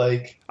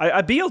 Like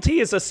a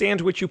BLT is a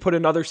sandwich you put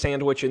another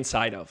sandwich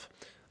inside of.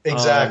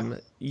 Exactly.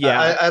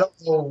 Yeah. I don't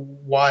know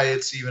why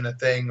it's even a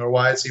thing or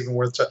why it's even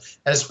worth. And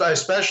I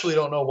especially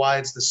don't know why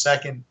it's the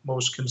second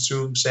most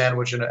consumed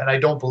sandwich, and I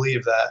don't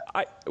believe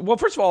that. Well,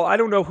 first of all, I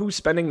don't know who's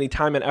spending the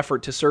time and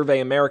effort to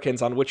survey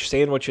Americans on which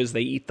sandwiches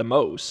they eat the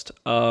most.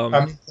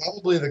 I mean,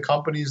 probably the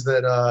companies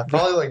that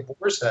probably like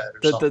Boar's Head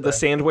or something. The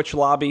sandwich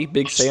lobby,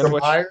 Big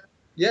Sandwich.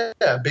 Yeah,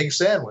 Big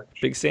Sandwich.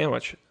 Big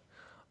Sandwich.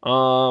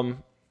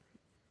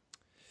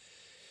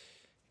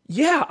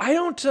 Yeah, I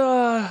don't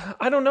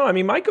know. I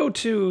mean, my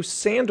go-to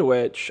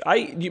sandwich,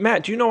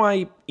 Matt, do you know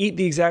I eat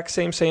the exact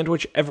same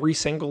sandwich every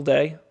single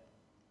day?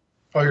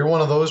 Oh, you're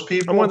one of those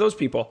people? I'm one of those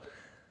people.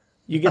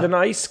 You get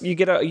you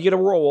get a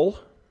roll.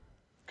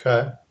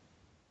 Okay.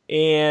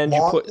 And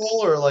long you put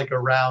roll or like a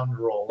round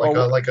roll?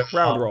 Like a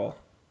round roll.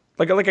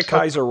 Like a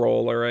Kaiser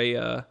roll or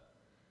a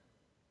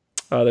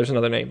there's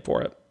another name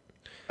for it.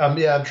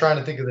 Yeah, I'm trying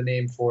to think of the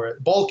name for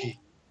it. Bulky.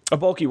 A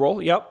bulky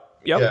roll. Yep.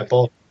 Yeah,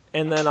 bulky.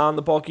 And then on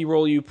the bulky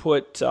roll, you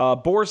put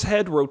boar's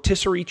head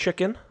rotisserie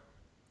chicken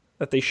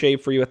that they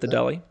shave for you at the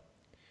deli.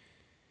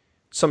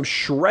 Some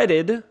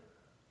shredded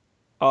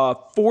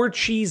 4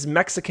 cheese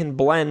Mexican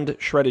blend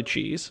shredded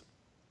cheese.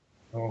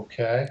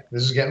 Okay,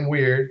 this is getting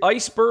weird.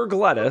 Iceberg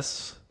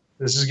lettuce.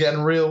 This is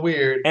getting real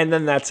weird. And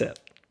then that's it.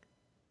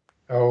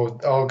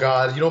 Oh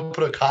God! You don't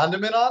put a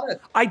condiment on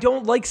it? I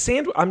don't like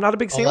sandwich. I'm not a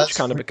big sandwich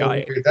condiment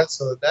guy. Weird.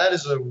 That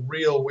is a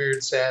real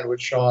weird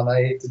sandwich, Sean.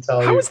 I hate to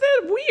tell you. How is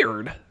that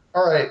weird?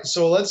 All right,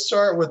 so let's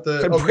start with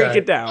the. Break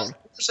it down.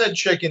 100%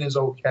 chicken is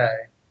okay.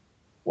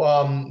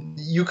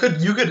 You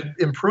could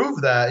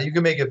improve that. You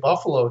can make it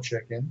buffalo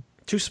chicken.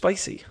 Too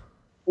spicy.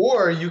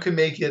 Or you can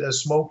make it a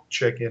smoked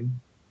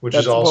chicken, which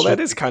is also. Well, that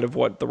is kind of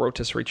what the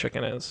rotisserie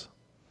chicken is.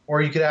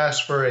 Or you could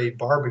ask for a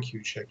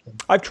barbecue chicken.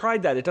 I've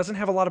tried that. It doesn't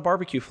have a lot of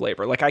barbecue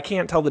flavor. Like, I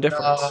can't tell the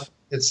difference.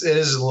 It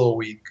is a little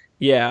weak.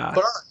 Yeah.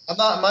 But I'm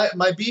not.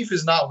 My beef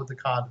is not with the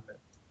condiment.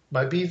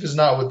 My beef is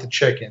not with the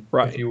chicken,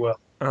 if you will.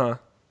 Uh-huh.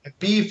 My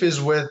beef is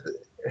with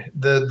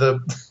the.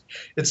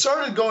 It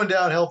started going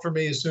downhill for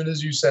me as soon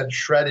as you said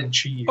shredded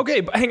cheese.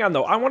 Okay, but hang on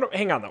though. I want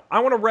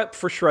to rep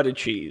for shredded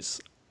cheese.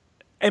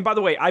 And by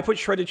the way, I put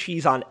shredded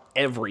cheese on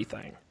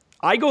everything.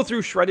 I go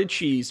through shredded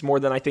cheese more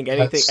than I think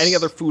any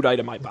other food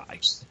item I buy.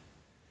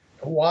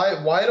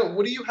 Why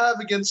what do you have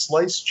against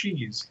sliced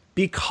cheese?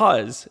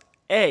 Because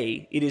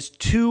A, it is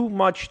too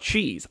much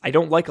cheese. I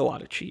don't like a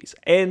lot of cheese.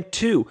 And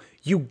 2,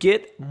 you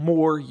get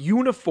more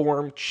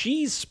uniform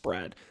cheese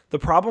spread. The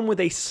problem with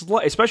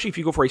especially if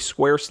you go for a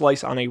square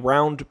slice on a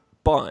round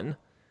bun,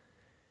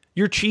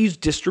 your cheese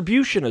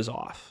distribution is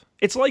off.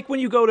 It's like when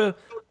you go to,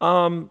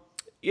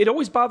 it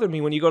always bothered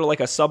me when you go to like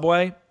a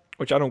Subway,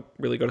 which I don't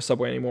really go to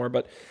Subway anymore,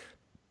 but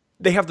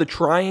they have the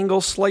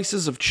triangle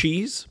slices of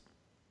cheese,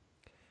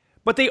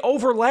 but they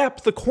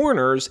overlap the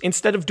corners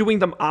instead of doing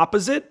them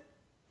opposite.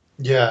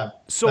 Yeah,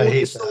 so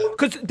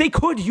because they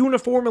could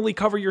uniformly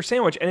cover your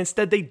sandwich, and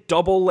instead they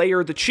double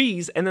layer the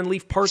cheese and then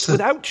leave parts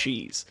without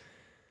cheese.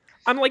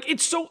 I'm like,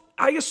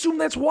 I assume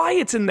that's why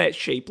it's in that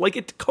shape.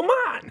 Like, come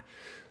on.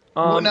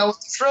 Well, now with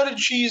shredded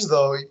cheese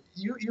though,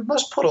 you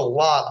must put a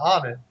lot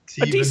on it.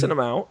 Decent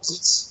amount.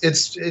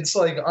 It's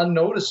like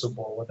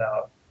unnoticeable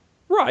without.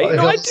 Right.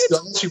 No,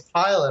 unless you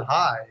pile it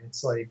high,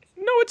 it's like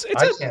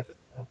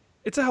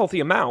it's a healthy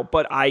amount,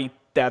 but I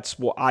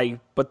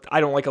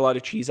don't like a lot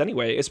of cheese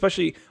anyway.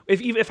 Especially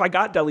if I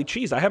got deli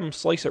cheese, I have them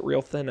slice it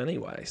real thin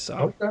anyway.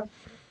 So okay.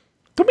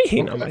 Don't be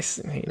hating on my.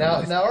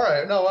 Now, all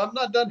right. No, I'm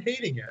not done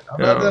hating it. I'm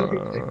not done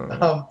hating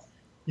it.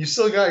 You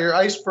still got your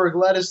iceberg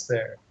lettuce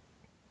there.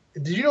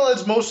 Did you know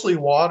that's mostly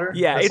water?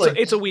 Yeah,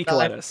 it's a weak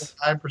lettuce.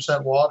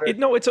 9% water.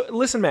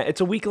 Listen, Matt.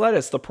 It's a weak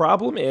lettuce. The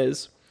problem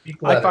is,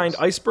 I find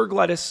iceberg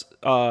lettuce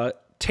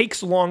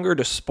takes longer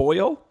to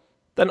spoil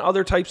than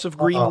other types of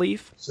green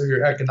leaf. So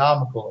you're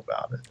economical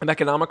about it. I'm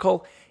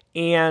economical,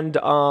 and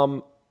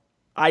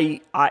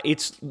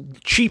it's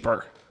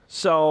cheaper.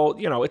 So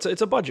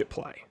it's a budget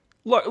play.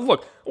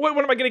 Look. What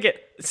am I going to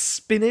get?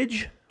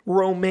 Spinach,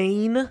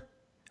 romaine,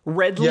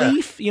 red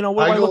leaf.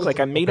 What do I look like?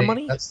 I'm made of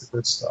money. That's the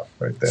good stuff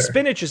right there.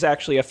 Spinach is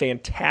actually a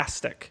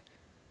fantastic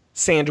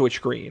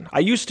sandwich green. I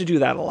used to do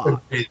that a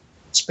lot.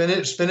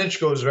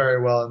 Spinach goes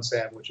very well in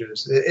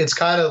sandwiches. It's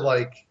kind of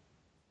like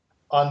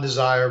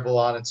undesirable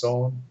on its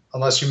own,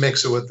 unless you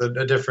mix it with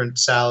a different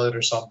salad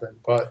or something.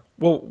 But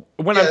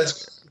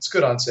it's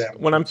good on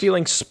sandwiches. When I'm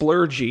feeling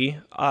splurgy,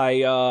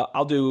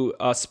 I'll do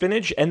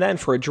spinach, and then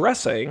for a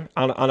dressing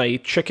on a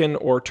chicken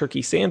or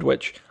turkey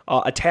sandwich,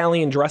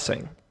 Italian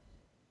dressing.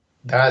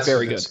 That's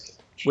very good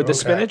with the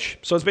spinach.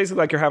 So it's basically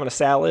like you're having a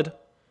salad.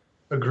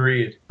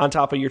 Agreed. On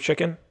top of your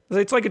chicken,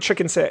 it's like a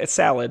chicken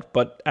salad,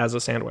 but as a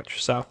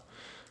sandwich. So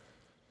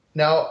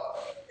now,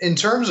 in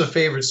terms of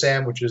favorite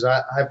sandwiches,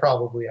 I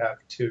probably have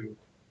 2.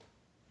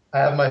 I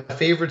have my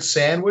favorite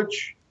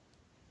sandwich,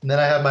 and then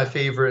I have my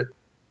favorite.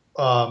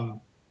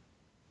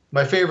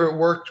 My favorite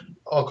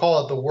I'll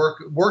call it the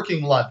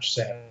working lunch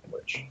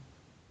sandwich.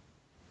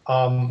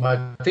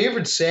 My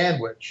favorite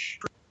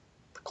sandwich,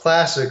 the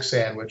classic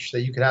sandwich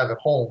that you can have at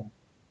home,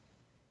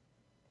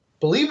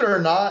 believe it or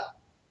not,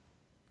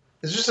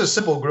 is just a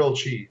simple grilled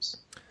cheese.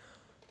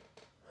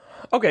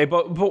 Okay,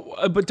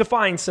 but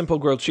define simple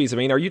grilled cheese. I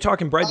mean, are you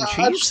talking bread and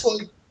cheese?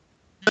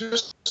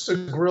 Just a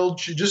grilled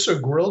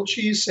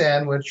cheese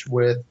sandwich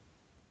with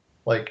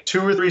like 2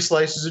 or 3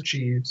 slices of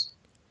cheese.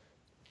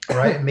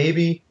 Right?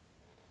 maybe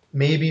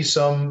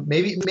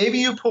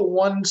you put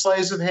 1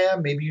 slice of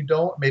ham, maybe you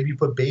don't, maybe you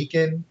put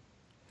bacon.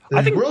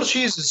 I think grilled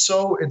cheese is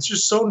it's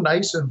just so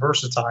nice and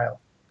versatile.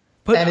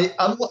 And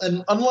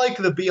unlike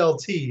the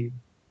BLT,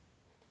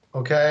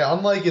 okay,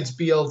 unlike its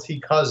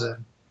BLT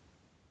cousin,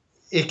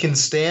 it can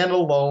stand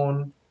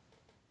alone,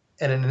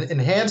 and an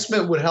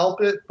enhancement would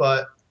help it,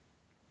 but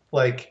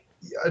like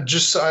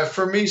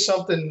for me,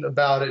 something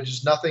about it,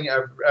 just nothing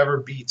ever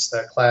beats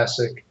that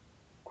classic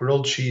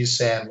grilled cheese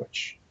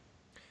sandwich.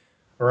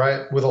 All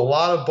right, with a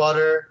lot of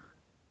butter,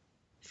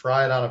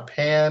 fried on a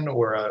pan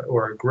or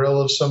a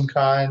grill of some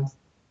kind,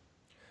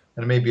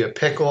 and maybe a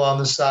pickle on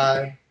the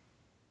side,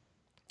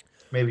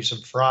 maybe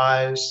some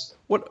fries.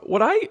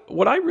 What I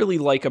really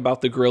like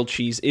about the grilled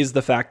cheese is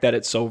the fact that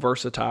it's so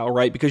versatile,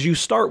 right? Because you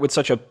start with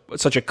such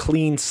a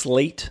clean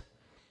slate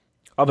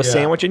of a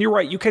sandwich. And you're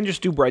right, you can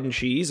just do bread and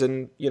cheese,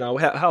 and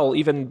hell,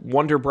 even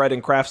Wonder Bread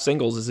and Kraft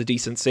Singles is a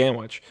decent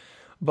sandwich.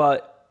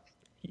 But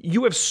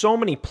you have so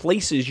many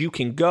places you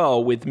can go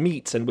with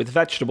meats and with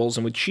vegetables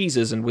and with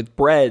cheeses and with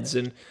breads,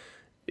 and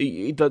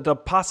the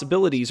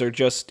possibilities are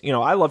just,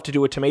 I love to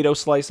do a tomato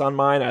slice on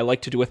mine. I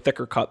like to do a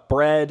thicker cut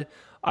bread.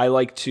 I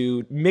like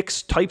to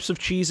mix types of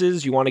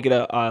cheeses. You want to get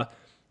a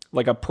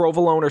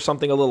provolone or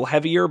something a little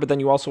heavier, but then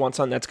you also want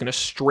something that's going to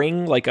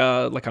string like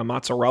a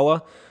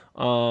mozzarella.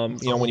 When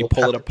you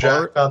pull it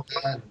apart,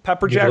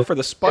 pepper jack for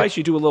the spice.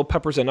 You do a little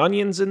peppers and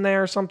onions in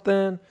there or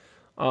something.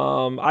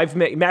 I've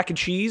made mac and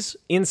cheese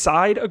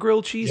inside a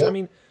grilled cheese. Yep. I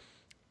mean,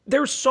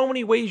 there's so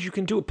many ways you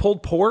can do it.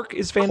 Pulled pork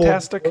is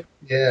fantastic.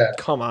 Yeah.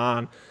 Come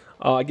on.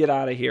 Get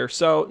out of here.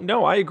 So,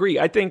 no, I agree.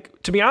 I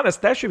think, to be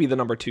honest, that should be the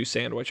number 2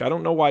 sandwich. I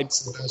don't know why.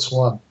 It's the best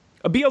one.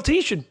 A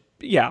BLT should,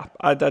 yeah.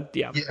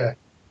 Yeah,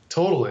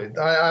 totally.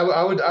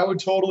 I would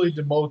totally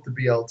demote the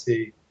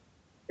BLT.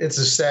 It's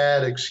a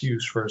sad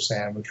excuse for a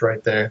sandwich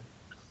right there.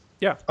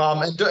 Yeah.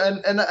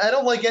 And I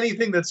don't like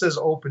anything that says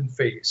open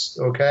face.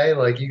 Okay,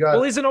 like you got.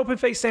 Well, is an open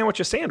face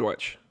sandwich a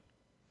sandwich?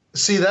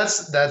 See,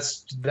 that's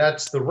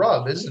the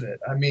rub, isn't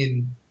it? I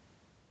mean,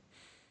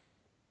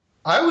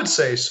 I would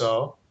say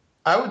so.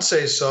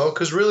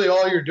 Because really,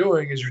 all you're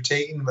doing is you're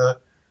taking the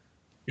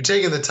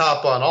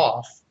top bun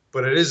off,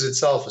 but it is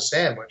itself a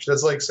sandwich.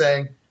 That's like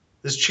saying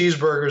this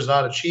cheeseburger is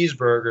not a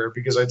cheeseburger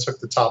because I took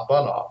the top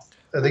bun off.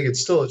 I think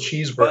it's still a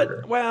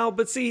cheeseburger.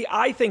 But see,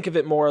 I think of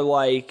it more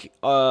like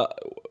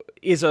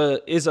is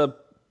a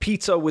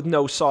pizza with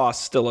no sauce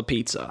still a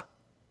pizza?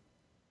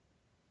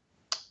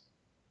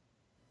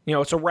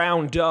 It's a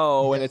round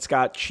dough and it's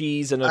got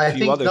cheese and a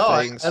few other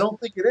things. I don't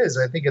think it is.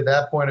 I think at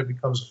that point it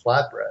becomes a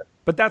flatbread.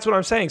 But that's what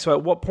I'm saying. So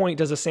at what point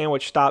does a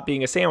sandwich stop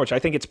being a sandwich? I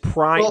think it's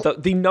prime. Well,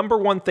 the number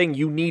one thing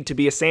you need to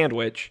be a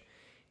sandwich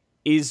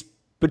is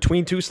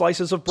between 2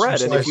 slices of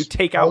bread. And if you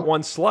take out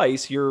one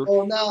slice, you're...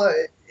 Well, now,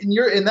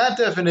 in that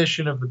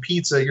definition of the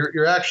pizza,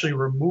 you're actually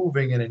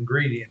removing an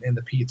ingredient in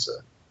the pizza.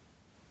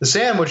 The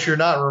sandwich, you're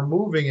not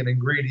removing an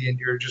ingredient.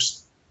 You're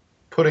just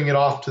putting it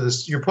off to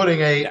this. You're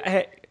putting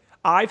a...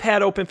 I've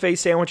had open face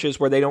sandwiches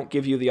where they don't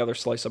give you the other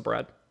slice of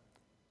bread.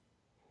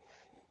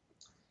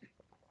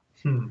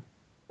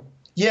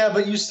 Yeah,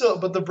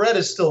 but the bread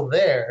is still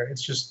there.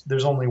 It's just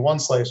there's only one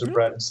slice of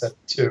bread instead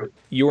of 2.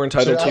 You were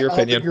entitled to your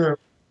opinion.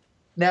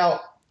 Now,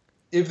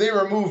 if they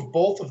remove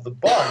both of the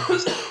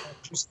buns,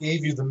 just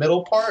gave you the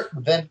middle part,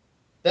 then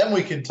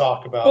we can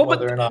talk about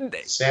whether or not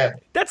it's a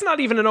sandwich. That's not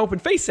even an open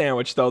face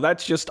sandwich, though.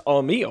 That's just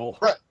a meal.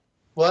 Right.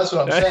 Well, that's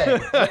what I'm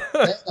saying.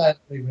 I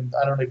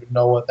don't even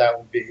know what that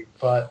would be,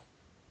 but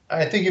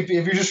I think if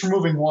you're just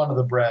removing one of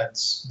the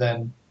breads,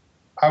 then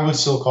I would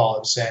still call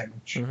it a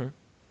sandwich. Mm-hmm.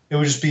 It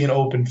would just be an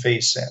open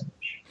face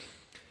sandwich.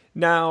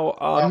 Now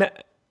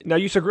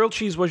you said grilled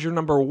cheese was your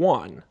number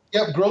 1.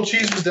 Yep, grilled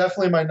cheese was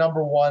definitely my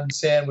number 1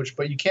 sandwich,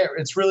 but you can't.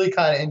 It's really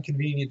kind of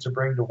inconvenient to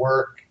bring to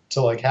work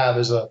to like have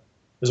as a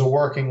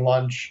working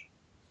lunch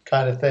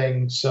kind of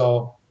thing.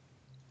 So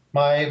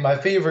my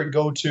favorite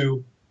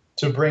go-to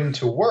to bring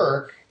to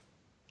work,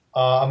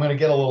 I'm going to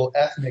get a little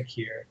ethnic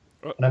here,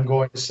 and I'm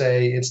going to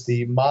say it's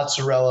the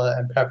mozzarella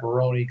and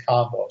pepperoni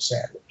combo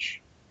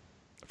sandwich.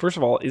 First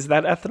of all, is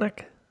that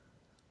ethnic?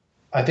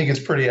 I think it's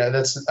pretty.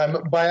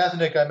 By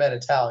ethnic, I meant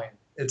Italian.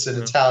 It's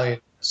an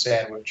Italian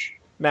sandwich.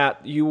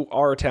 Matt, you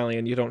are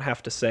Italian. You don't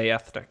have to say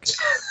ethnic.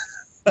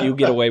 You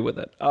get away with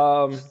it.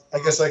 I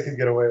guess I could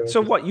get away with it.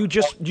 So what? You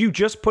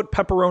just put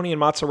pepperoni and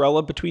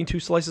mozzarella between 2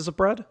 slices of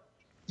bread?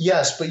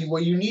 Yes, but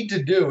what you need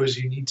to do is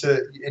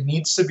it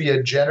needs to be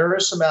a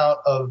generous amount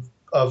of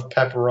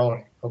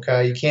pepperoni.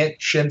 Okay, you can't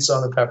chintz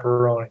on the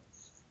pepperoni.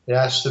 It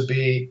has to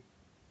be,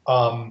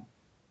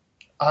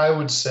 I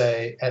would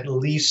say, at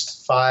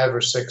least 5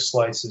 or 6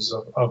 slices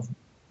of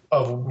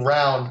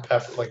round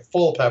pepper, like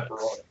full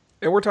pepperoni.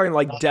 And we're talking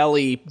like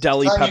deli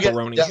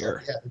pepperoni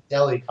here. Yeah, the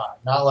deli kind,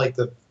 not like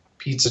the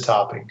pizza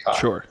topping kind.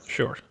 Sure.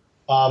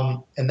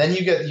 And then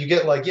you get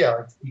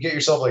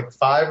yourself like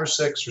 5 or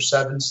 6 or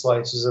 7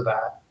 slices of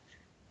that,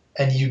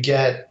 and you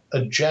get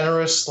a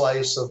generous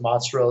slice of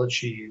mozzarella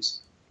cheese.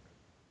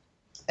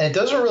 And it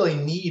doesn't really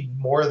need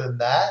more than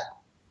that.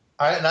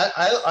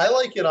 I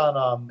like it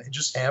on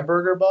just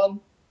hamburger bun.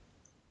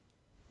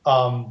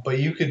 But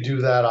you could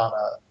do that on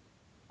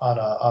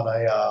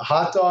a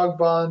hot dog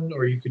bun,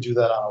 or you could do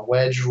that on a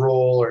wedge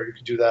roll, or you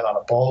could do that on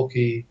a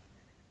bulky.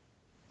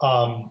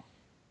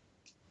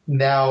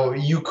 Now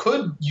you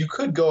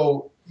could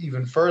go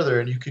even further,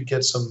 and you could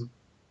get some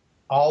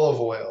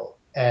olive oil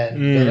and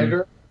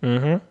vinegar,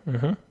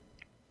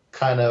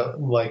 kind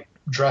of like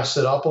dress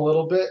it up a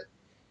little bit.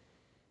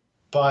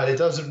 But it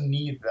doesn't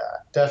need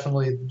that.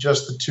 Definitely,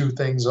 just the 2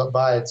 things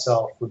by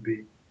itself would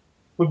be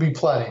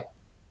plenty.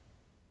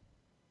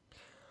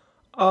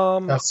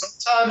 Now,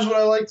 sometimes what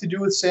I like to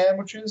do with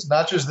sandwiches,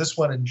 not just this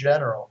one in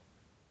general,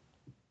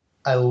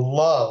 I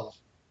love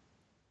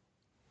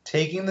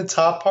taking the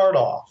top part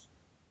off,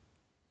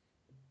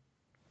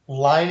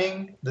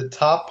 lining the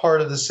top part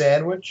of the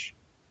sandwich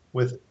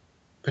with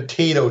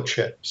potato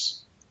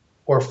chips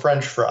or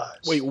French fries.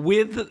 Wait,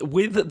 with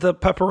the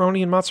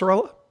pepperoni and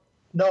mozzarella?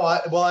 No,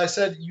 I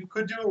said you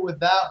could do it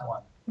with that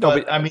one. No,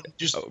 but I mean,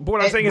 just. But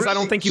what I'm saying is, I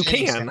don't think you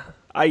can.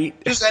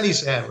 Just any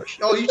sandwich.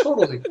 Oh, you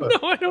totally could.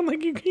 No, I don't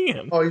think you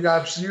can. Oh, you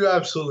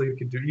absolutely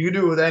could do. You can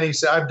do it with any.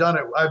 I've done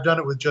it. I've done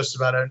it with just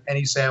about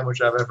any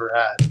sandwich I've ever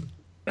had,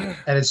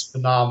 and it's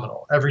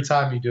phenomenal every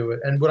time you do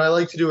it. And what I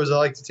like to do is I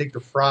like to take the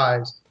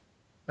fries,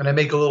 and I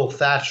make a little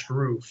thatched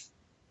roof.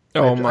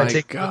 Oh my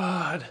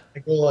God! I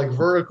go like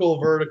vertical,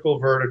 vertical,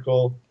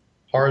 vertical,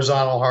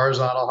 horizontal,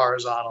 horizontal,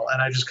 horizontal,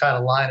 and I just kind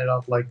of line it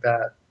up like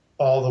that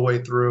all the way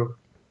through.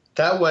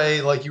 That way,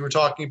 like you were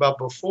talking about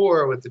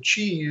before with the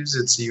cheese,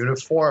 it's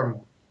uniform.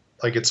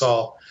 Like it's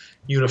all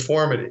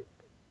uniformity.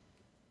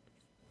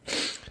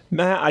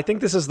 Matt, I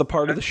think this is the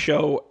part of the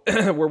show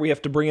where we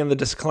have to bring in the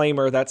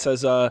disclaimer that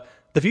says the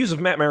views of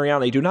Matt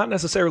Mariani do not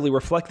necessarily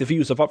reflect the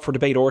views of Up for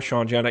Debate or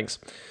Sean Jennings.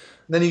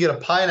 Then you get a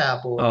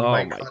pineapple. And you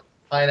might cut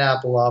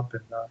pineapple up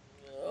and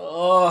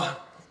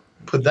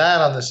put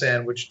that on the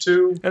sandwich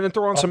too. And then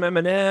throw on some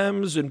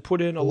M&Ms and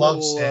put in a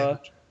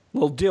little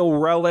dill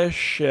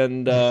relish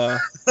and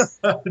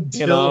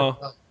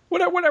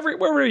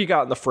whatever you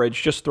got in the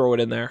fridge, just throw it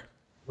in there.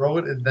 Throw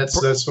it in.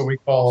 That's what we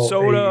call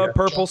soda,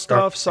 purple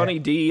stuff, Sunny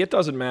D. It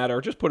doesn't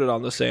matter. Just put it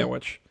on the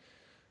sandwich.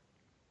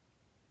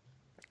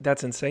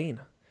 That's insane.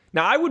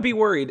 Now I would be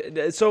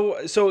worried.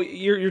 So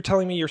you're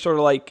telling me you're sort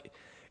of like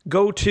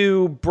go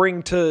to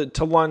bring to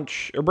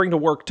lunch or bring to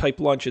work type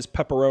lunch is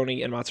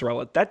pepperoni and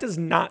mozzarella. That does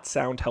not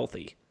sound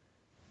healthy.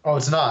 Oh,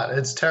 it's not.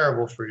 It's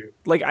terrible for you.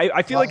 Like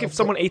I feel like if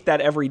someone ate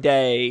that every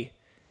day,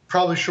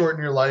 probably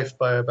shorten your life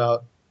by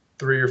about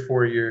 3 or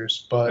 4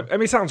 years. But I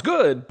mean, it sounds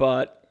good,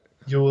 but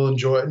you will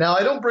enjoy it. Now,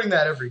 I don't bring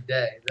that every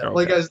day.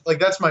 Okay. Like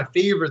that's my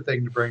favorite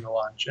thing to bring to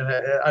lunch, and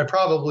I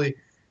probably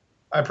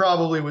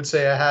would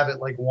say I have it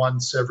like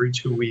once every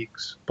 2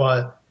 weeks.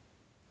 But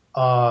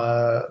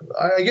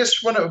I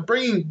guess when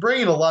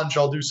bringing a lunch,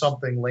 I'll do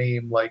something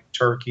lame like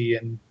turkey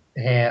and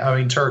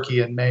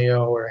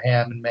mayo or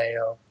ham and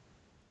mayo.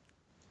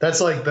 That's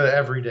like the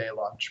everyday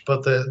lunch,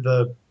 but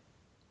the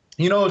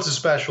it's a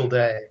special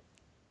day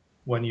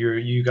when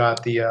you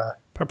got the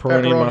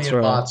pepperoni and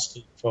mozzarella to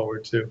look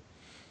forward to.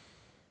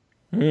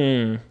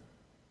 I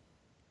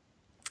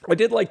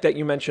did like that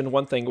you mentioned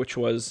one thing, which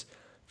was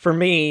for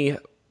me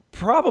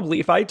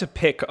probably if I had to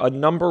pick a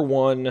number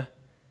one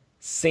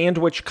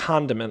sandwich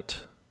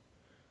condiment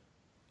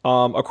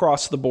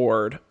across the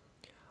board,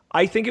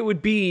 I think it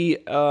would be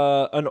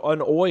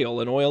an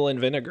oil and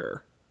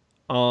vinegar.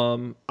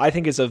 I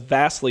think is a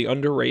vastly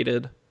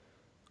underrated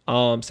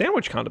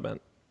sandwich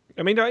condiment.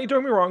 I mean, don't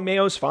get me wrong,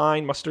 mayo's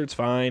fine, mustard's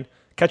fine,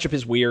 ketchup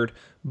is weird,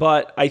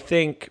 but I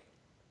think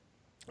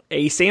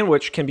a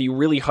sandwich can be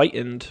really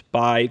heightened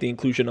by the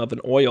inclusion of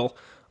an oil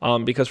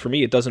because for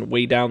me, it doesn't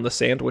weigh down the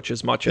sandwich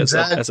as much as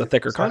a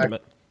thicker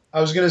condiment. I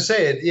was going to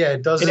say it. Yeah,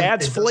 it doesn't. It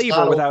adds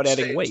flavor without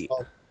adding weight,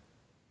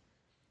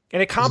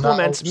 and it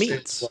complements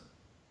meats.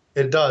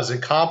 It does.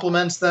 It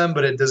complements them,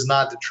 but it does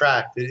not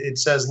detract. It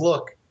says,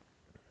 "Look,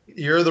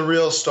 you're the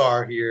real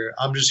star here.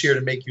 I'm just here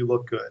to make you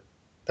look good."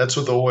 That's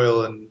what the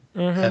oil and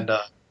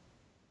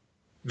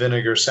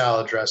vinegar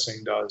salad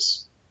dressing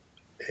does.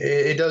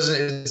 It doesn't.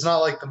 It's not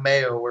like the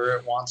mayo where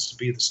it wants to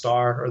be the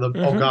star or the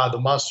the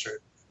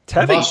mustard.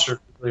 The mustard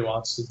really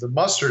wants to. The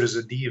mustard is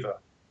a diva.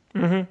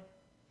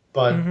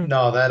 But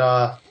no,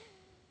 that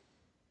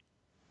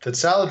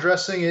salad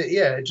dressing.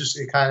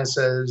 It kind of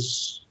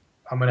says,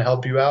 "I'm going to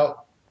help you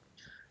out.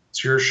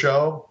 It's your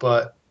show,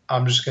 but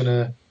I'm just going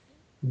to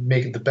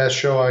make it the best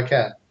show I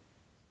can."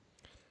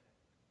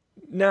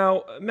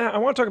 Now, Matt, I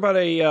want to talk about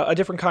a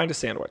different kind of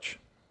sandwich.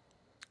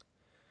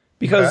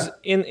 Because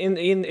in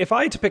if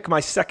I had to pick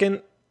my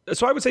second,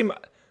 so I would say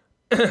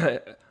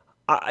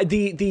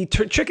the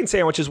chicken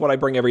sandwich is what I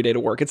bring every day to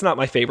work. It's not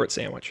my favorite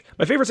sandwich.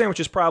 My favorite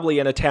sandwich is probably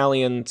an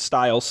Italian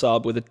style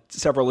sub with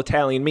several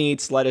Italian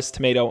meats, lettuce,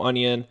 tomato,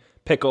 onion,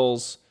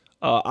 pickles,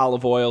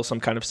 olive oil, some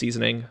kind of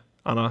seasoning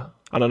on a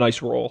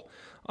nice roll.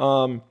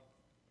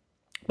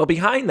 But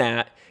behind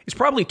that is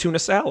probably tuna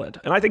salad.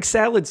 And I think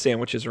salad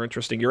sandwiches are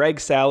interesting. Your egg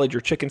salad,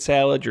 your chicken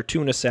salad, your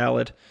tuna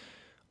salad.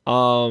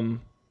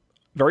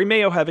 Very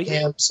mayo heavy.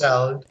 Ham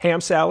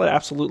salad,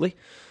 absolutely.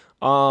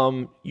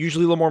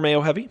 Usually a little more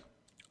mayo heavy.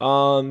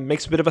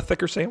 Makes a bit of a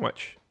thicker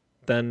sandwich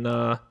than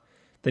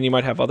you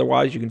might have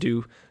otherwise. You can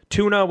do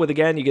tuna with,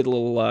 again, you get a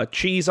little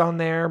cheese on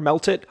there,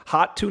 melt it.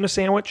 Hot tuna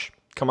sandwich.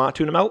 Come on,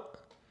 tuna melt.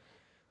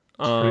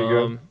 Pretty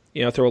good.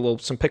 Throw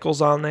some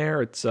pickles on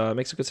there. It's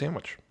makes a good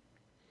sandwich.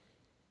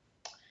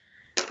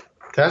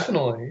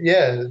 Definitely,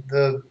 yeah.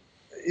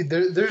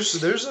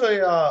 There's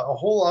a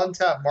whole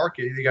untapped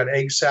market. You got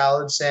egg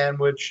salad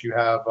sandwich. You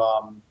have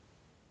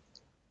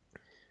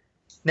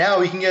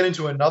now we can get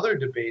into another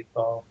debate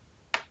though.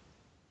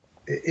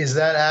 Is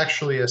that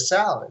actually a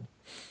salad?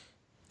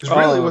 Because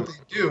really, what they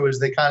do is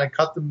they kind of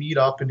cut the meat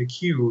up into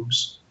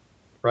cubes,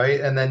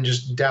 right, and then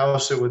just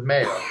douse it with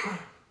mayo.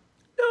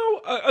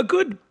 No, a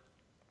good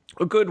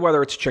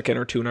whether it's chicken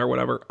or tuna or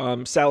whatever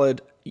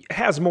salad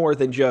has more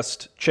than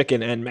just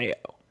chicken and mayo.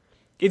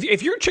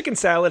 If your chicken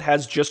salad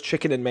has just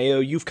chicken and mayo,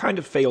 you've kind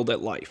of failed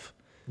at life.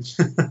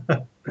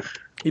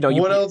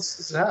 What else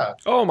does it have?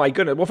 Oh my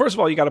goodness! Well, first of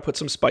all, you got to put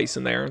some spice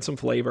in there and some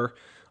flavor.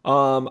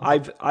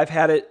 I've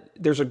had it.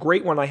 There's a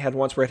great one I had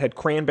once where it had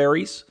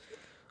cranberries,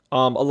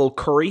 a little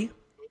curry.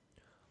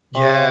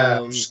 Yeah,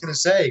 I was just gonna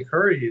say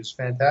curry is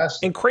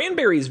fantastic. And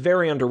cranberry is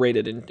very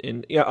underrated.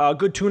 In a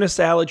good tuna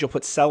salad, you'll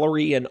put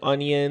celery and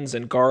onions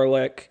and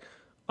garlic,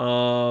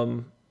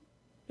 and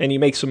you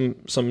make some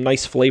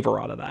nice flavor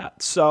out of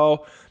that.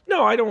 So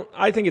no, I don't.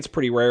 I think it's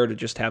pretty rare to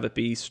just have it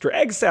be straight.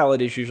 Egg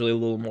salad is usually a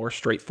little more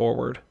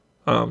straightforward,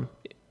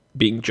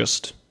 being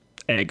just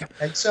egg.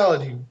 Egg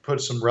salad, you put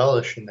some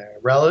relish in there.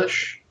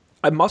 Relish.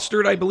 A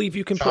mustard, I believe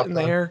you can put in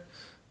there.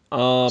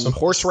 Some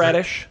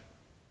horseradish.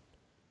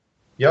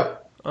 Yep.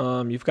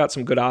 You've got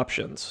some good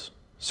options,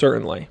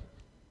 certainly.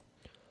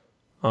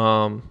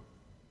 Yeah.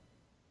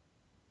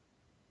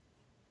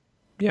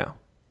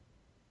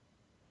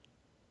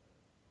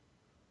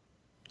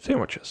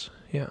 Sandwiches.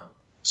 Yeah.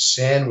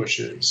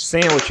 Sandwiches.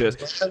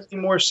 Do I have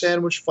any more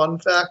sandwich fun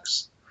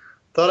facts?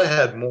 Thought I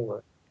had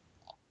more.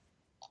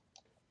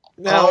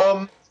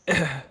 Now,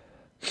 it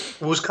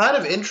was kind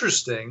of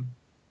interesting.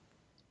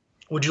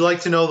 Would you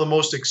like to know the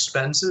most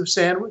expensive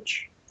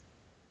sandwich?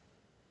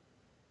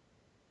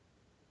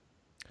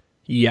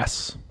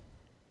 Yes.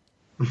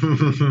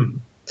 The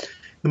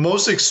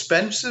most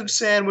expensive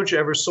sandwich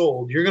ever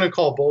sold. You're going to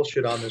call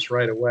bullshit on this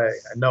right away.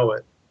 I know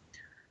it.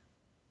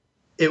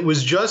 It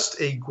was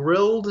just a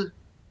grilled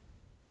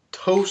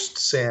toast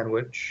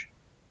sandwich,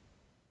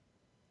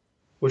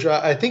 which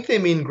I think they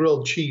mean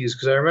grilled cheese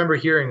because I remember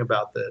hearing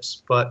about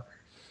this. But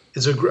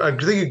it's I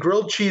think a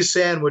grilled cheese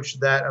sandwich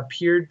that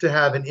appeared to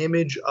have an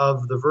image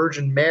of the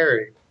Virgin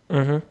Mary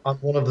on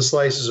one of the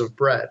slices of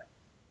bread.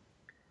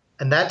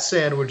 And that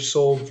sandwich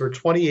sold for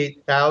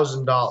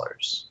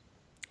 $28,000.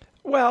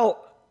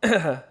 Well,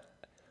 I'm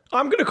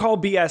going to call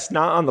BS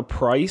not on the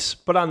price,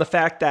 but on the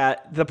fact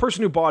that the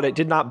person who bought it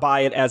did not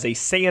buy it as a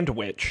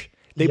sandwich.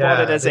 They bought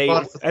it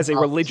as a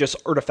religious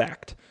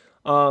artifact.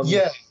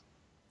 Yeah.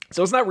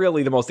 So it's not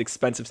really the most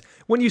expensive.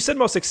 When you said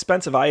most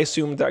expensive, I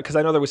assumed that because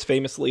I know there was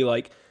famously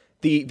like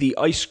the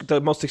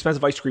most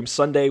expensive ice cream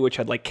sundae, which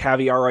had like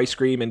caviar ice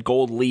cream and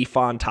gold leaf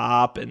on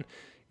top and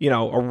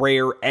a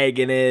rare egg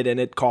in it, and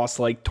it costs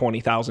like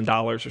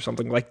 $20,000 or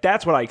something. Like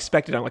that's what I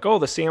expected. I'm like, oh,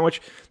 the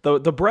sandwich, the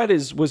bread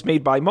was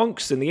made by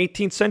monks in the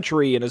 18th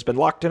century and has been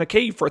locked in a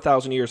cave for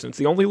 1,000 years, and it's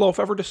the only loaf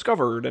ever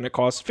discovered, and it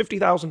costs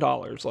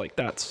 $50,000. Like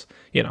that's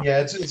Yeah,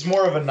 it's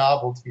more of a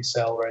novelty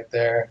sell right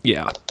there.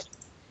 Yeah.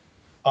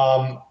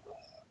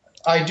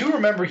 I do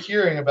remember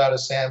hearing about a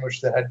sandwich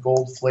that had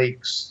gold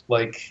flakes.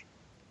 Like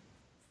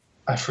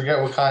I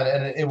forget what kind,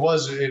 and it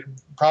was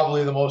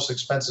probably the most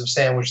expensive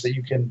sandwich that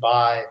you can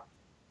buy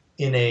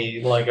in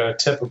a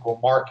typical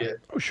market.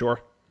 Oh, sure.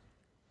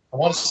 I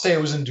want to say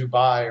it was in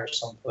Dubai or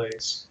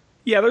someplace.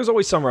 Yeah, there's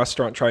always some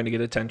restaurant trying to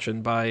get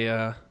attention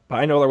by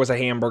I know there was a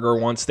hamburger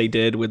once they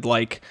did with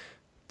like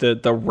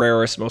the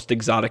rarest, most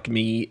exotic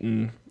meat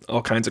and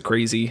all kinds of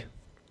crazy.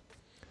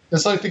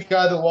 It's like the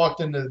guy that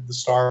walked into the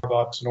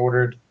Starbucks and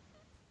ordered,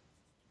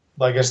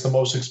 I guess, the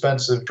most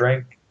expensive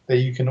drink that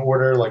you can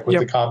order, like with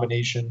the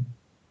combination.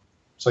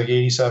 It's like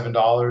 $87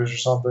 or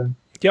something.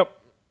 Yep.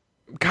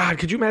 God,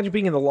 could you imagine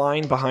being in the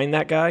line behind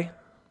that guy?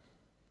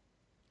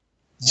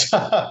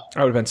 I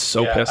would have been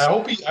so pissed. I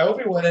hope he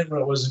went in when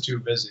it wasn't too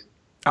busy.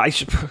 I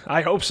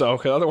hope so,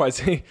 because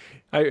otherwise,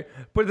 I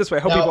put it this way: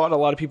 I hope he bought a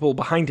lot of people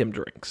behind him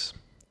drinks.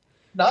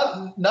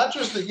 Not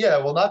just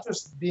not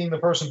just being the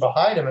person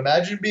behind him.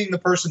 Imagine being the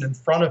person in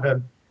front of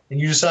him, and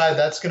you decide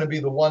that's going to be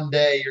the one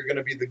day you're going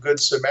to be the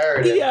good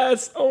Samaritan.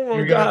 Yes. Oh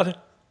my God.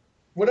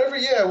 Whatever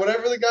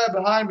the guy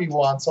behind me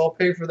wants, I'll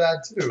pay for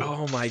that too.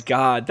 Oh my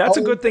God, that's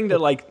a good thing to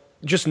like.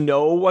 Just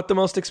know what the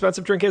most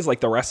expensive drink is, like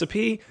the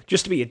recipe,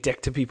 just to be a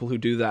dick to people who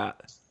do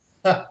that.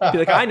 Be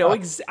like, I know,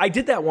 I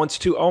did that once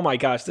too. Oh my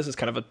gosh, this is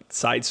kind of a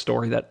side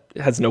story that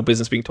has no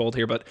business being told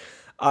here, but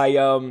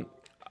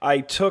I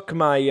took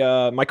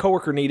my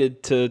coworker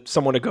needed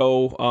someone to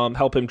go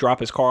help him drop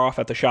his car off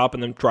at the shop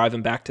and then drive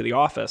him back to the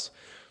office.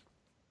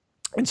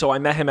 And so I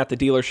met him at the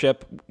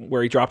dealership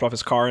where he dropped off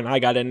his car, and I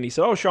got in and he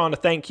said, "Oh, Sean,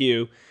 thank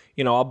you.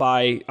 I'll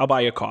buy you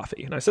a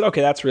coffee." And I said,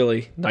 "Okay, that's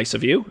really nice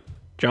of you,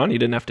 John. You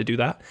didn't have to do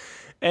that."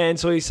 And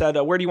so he said,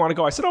 "Where do you want to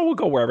go?" I said, "Oh, we'll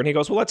go wherever." And he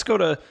goes, "Well, let's go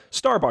to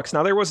Starbucks."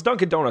 Now, there was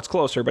Dunkin' Donuts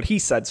closer, but he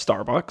said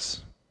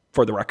Starbucks,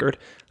 for the record.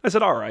 I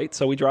said, all right.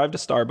 So we drive to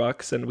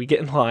Starbucks, and we get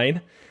in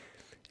line.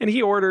 And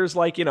he orders,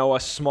 a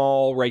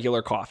small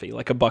regular coffee,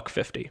 like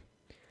 $1.50.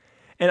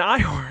 And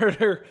I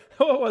order,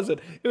 what was it?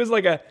 It was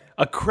like a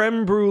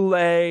creme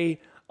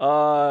brulee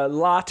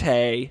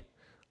latte,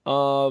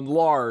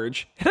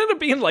 large. It ended up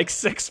being like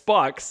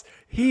 $6.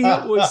 He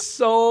was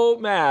so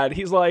mad.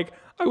 He's like,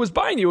 "I was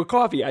buying you a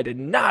coffee. I did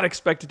not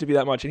expect it to be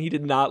that much." And he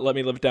did not let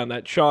me live down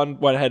that. Sean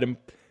went ahead and,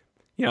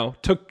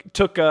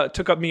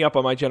 took me up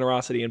on my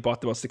generosity and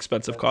bought the most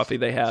expensive coffee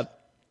they had.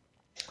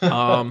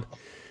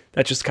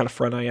 That's just the kind of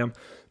friend I am.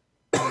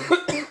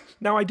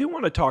 Now, I do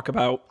want to talk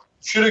about...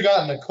 Should have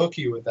gotten a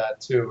cookie with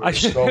that, too. I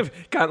should have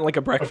gotten like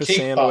a breakfast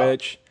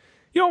sandwich.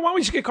 You know, why don't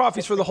we just get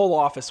coffees for the whole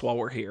office while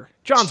we're here?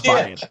 John's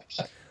buying.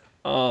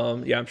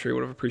 Yeah, I'm sure he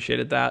would have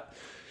appreciated that.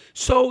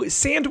 So,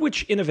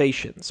 sandwich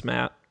innovations,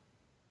 Matt.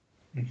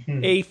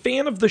 Mm-hmm. A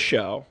fan of the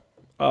show,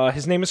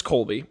 his name is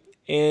Colby,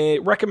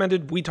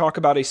 recommended we talk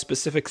about a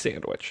specific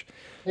sandwich.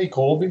 Hey,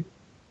 Colby.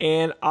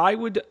 And I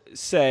would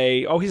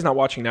say, he's not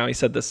watching now. He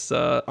said this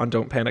on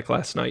Don't Panic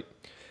last night.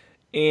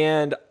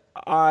 And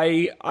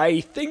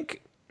I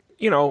think,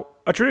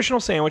 a traditional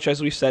sandwich,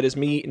 as we've said, is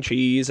meat and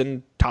cheese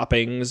and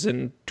toppings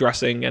and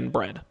dressing and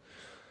bread.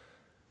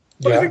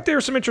 But I think there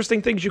are some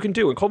interesting things you can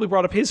do. And Colby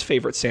brought up his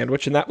favorite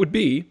sandwich, and that would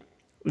be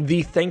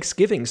the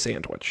Thanksgiving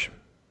sandwich.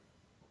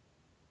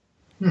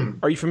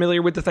 Are you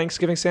familiar with the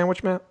Thanksgiving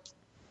sandwich, Matt?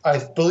 I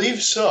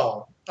believe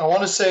so. I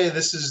want to say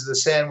this is the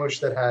sandwich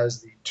that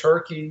has the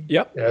turkey.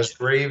 Yep. It has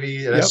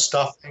gravy. It has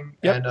stuffing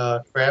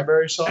and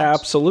cranberry sauce.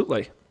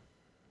 Absolutely.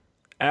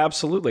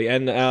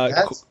 And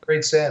that's a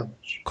great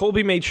sandwich.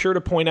 Colby made sure to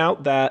point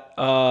out that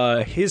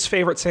his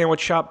favorite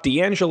sandwich shop,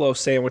 D'Angelo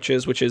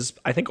Sandwiches, which is,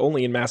 I think,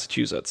 only in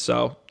Massachusetts,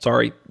 so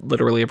sorry,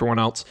 literally everyone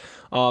else,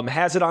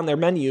 has it on their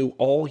menu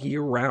all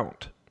year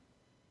round,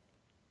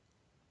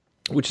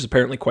 which is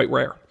apparently quite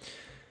rare.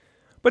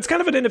 But it's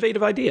kind of an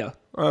innovative idea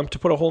to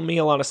put a whole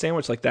meal on a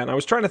sandwich like that. And I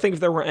was trying to think if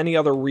there were any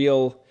other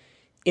real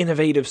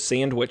innovative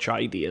sandwich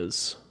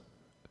ideas.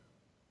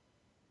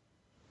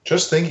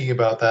 Just thinking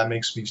about that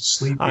makes me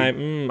sleepy. I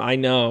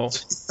know.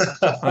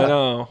 I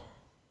know.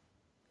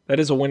 That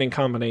is a winning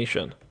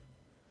combination.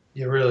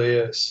 It really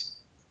is.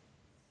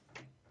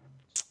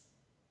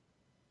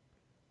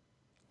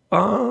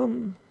 I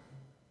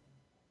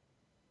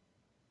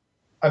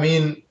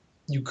mean,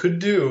 you could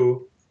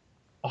do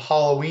a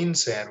Halloween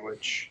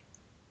sandwich.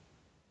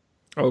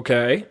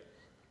 Okay.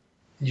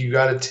 You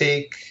got to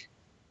take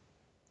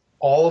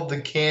all of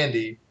the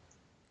candy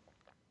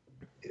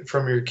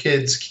from your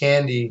kid's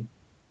candy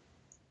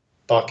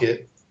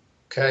bucket.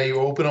 Okay, you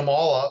open them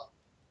all up.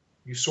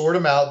 You sort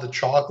them out, the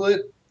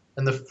chocolate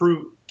and the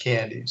fruit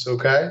candies,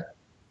 okay?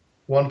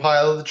 One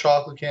pile of the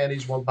chocolate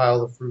candies, one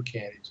pile of the fruit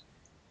candies.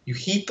 You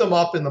heat them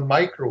up in the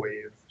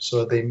microwave so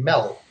that they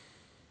melt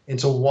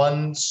into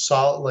one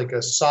solid, like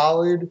a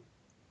solid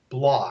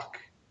block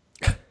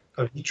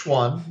of each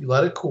one. You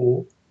let it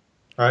cool.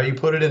 All right, you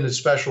put it in a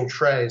special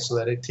tray so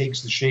that it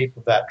takes the shape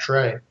of that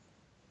tray.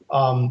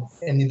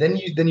 And then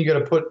you're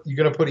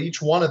gonna put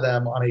each one of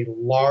them on a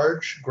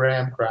large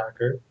graham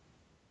cracker.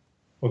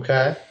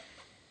 Okay?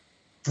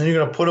 Then you're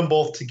gonna put them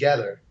both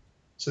together.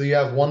 So you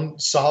have one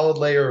solid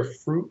layer of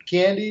fruit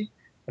candy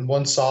and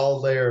one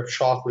solid layer of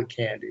chocolate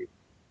candy.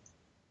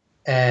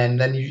 And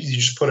then you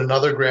just put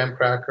another graham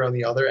cracker on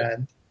the other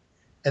end.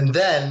 And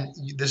then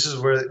this is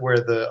where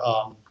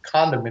the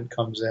condiment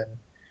comes in.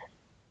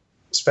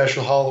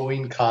 Special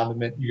Halloween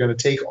condiment. You're going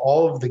to take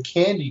all of the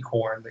candy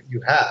corn that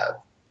you have.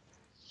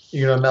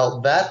 You're going to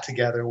melt that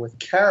together with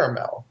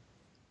caramel,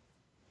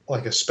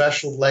 like a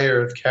special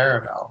layer of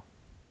caramel.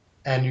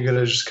 And you're going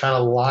to just kind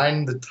of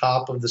line the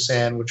top of the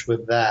sandwich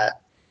with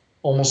that,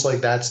 almost like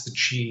that's the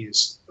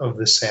cheese of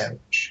the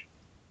sandwich.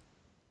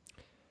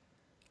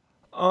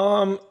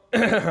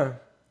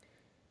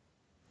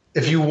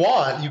 If you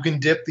want, you can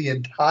dip the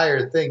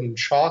entire thing in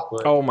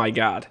chocolate. Oh my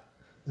God.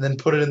 And then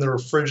put it in the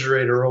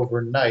refrigerator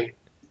overnight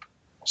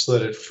so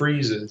that it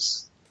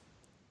freezes.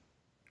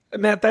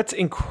 Matt, that's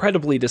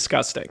incredibly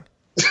disgusting.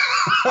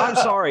 I'm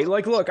sorry.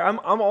 Like, look, I'm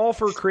all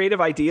for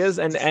creative ideas,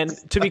 and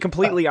to be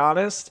completely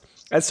honest,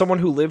 as someone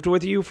who lived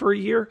with you for a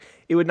year,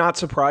 it would not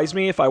surprise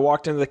me if I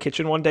walked into the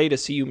kitchen one day to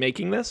see you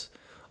making this,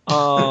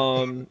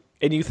 and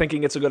you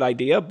thinking it's a good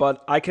idea.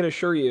 But I can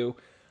assure you,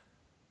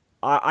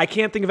 I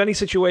can't think of any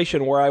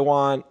situation where I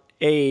want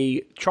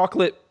a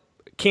chocolate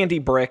candy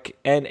brick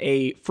and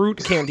a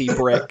fruit candy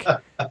brick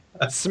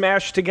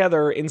smashed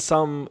together in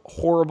some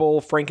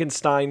horrible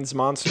Frankenstein's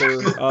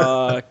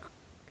monster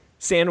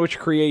sandwich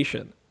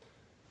creation.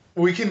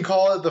 We can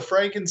call it the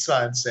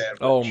Frankenstein sandwich.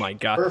 Oh my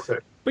God.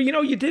 Perfect. But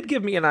you did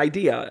give me an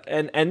idea,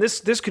 and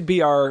this could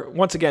be our,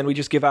 once again, we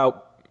just give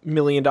out $1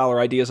 million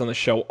ideas on the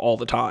show all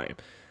the time.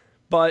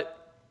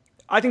 But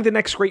I think the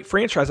next great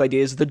franchise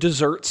idea is the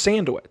dessert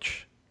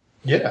sandwich.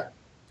 Yeah.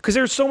 Because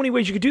there's so many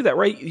ways you could do that,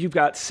 right? You've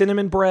got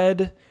cinnamon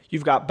bread,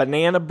 you've got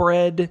banana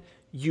bread,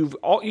 you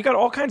got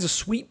all kinds of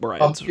sweet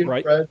breads, Pumpkin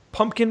right? bread.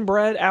 Pumpkin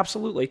bread,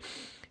 absolutely.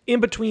 In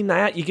between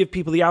that, you give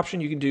people the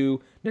option. You can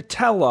do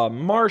Nutella,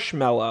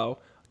 marshmallow,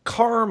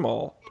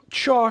 caramel,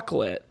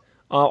 chocolate,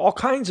 all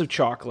kinds of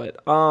chocolate,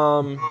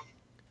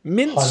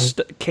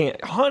 minced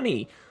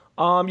honey.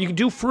 You can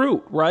do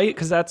fruit, right?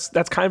 Because that's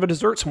kind of a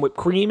dessert. Some whipped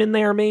cream in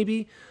there,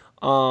 maybe.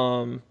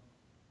 Cream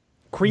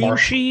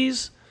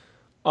cheese.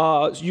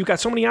 You've got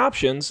so many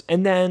options,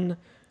 and then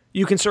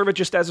you can serve it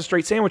just as a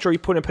straight sandwich, or you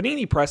put in a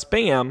panini press,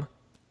 bam,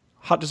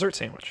 hot dessert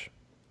sandwich.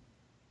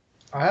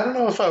 I don't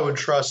know if I would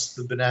trust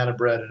the banana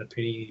bread in a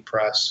panini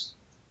press.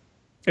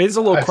 It is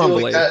a little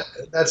crumbly. Like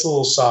that's a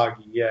little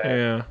soggy, yeah.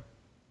 Yeah.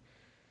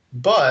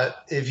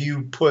 But if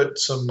you put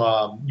some,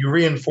 you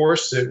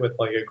reinforced it with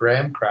like a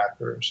graham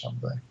cracker or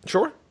something.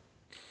 Sure.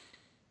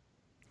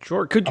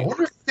 Sure. Could I you?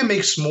 wonder if you can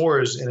make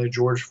s'mores in a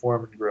George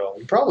Foreman grill.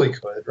 You probably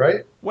could,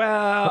 right?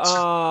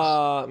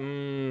 Well,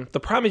 the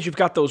problem is you've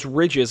got those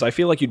ridges. I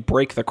feel like you'd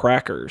break the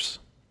crackers.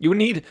 You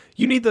need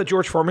the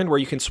George Foreman where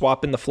you can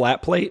swap in the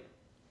flat plate.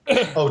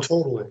 Oh,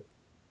 totally.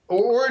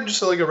 Or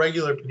just like a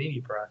regular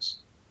panini press.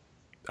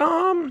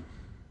 I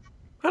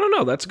don't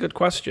know. That's a good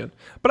question.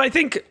 But I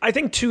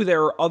think too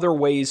there are other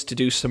ways to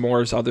do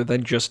s'mores other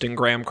than just in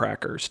graham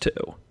crackers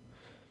too.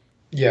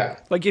 Yeah.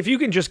 Like if you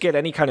can just get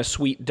any kind of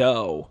sweet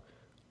dough,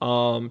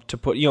 to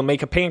put,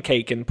 make a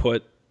pancake and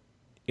put,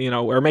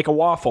 or make a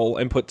waffle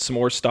and put some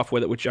more stuff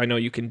with it, which I know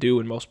you can do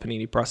in most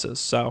panini presses.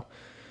 So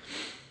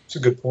it's a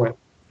good point.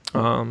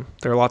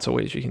 There are lots of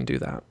ways you can do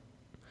that.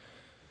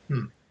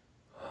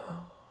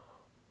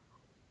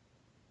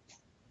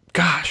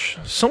 Gosh,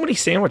 so many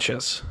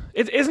sandwiches.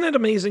 Isn't it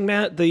amazing,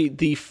 Matt?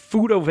 The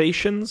food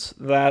ovations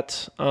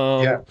that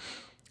that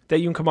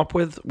you can come up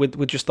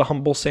with just the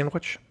humble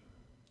sandwich.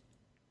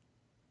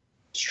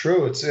 It's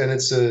true. It's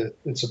a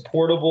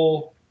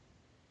portable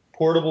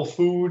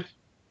food.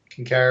 You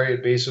can carry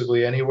it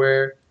basically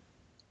anywhere,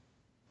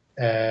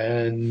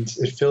 and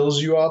it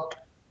fills you up.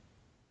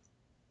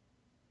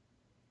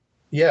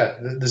 Yeah,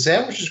 the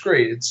sandwich is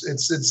great.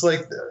 It's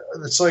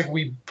like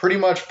we pretty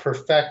much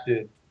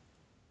perfected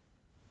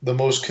the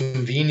most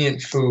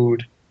convenient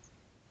food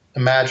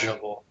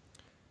imaginable.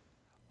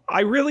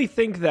 I really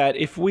think that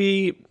if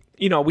we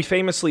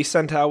famously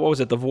sent out, what was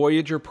it, the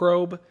Voyager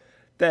probe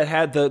that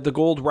had the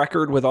gold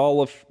record with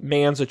all of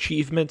man's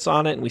achievements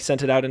on it, and we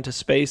sent it out into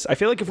space. I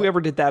feel like if we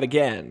ever did that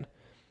again,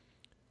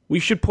 we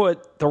should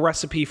put the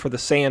recipe for the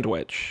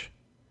sandwich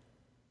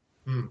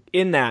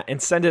in that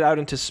and send it out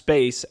into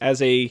space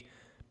as a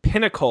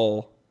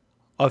pinnacle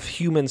of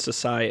human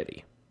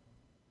society.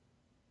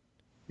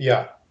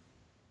 Yeah.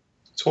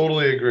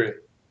 Totally agree. I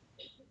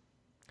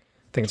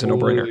think it's a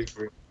no-brainer.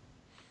 Agree.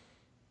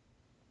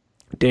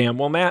 Damn.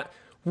 Well, Matt,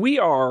 we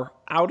are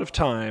out of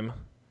time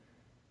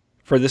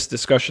for this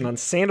discussion on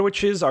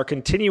sandwiches, our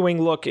continuing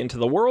look into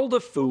the world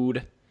of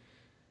food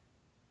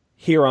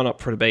here on Up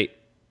for Debate.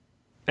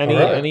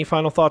 Any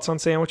final thoughts on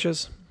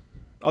sandwiches?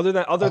 Other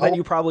than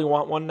you probably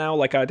want one now,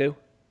 like I do?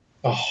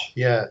 Oh,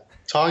 yeah.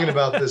 Talking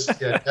about this,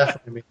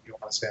 definitely makes me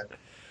want a sandwich.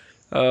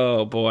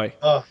 Oh, boy.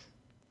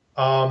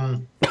 I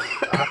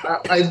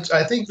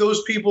think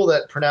those people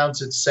that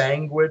pronounce it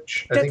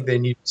sandwich, I think they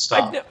need to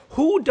stop.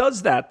 Who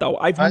does that, though?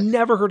 I've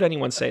never heard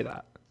anyone say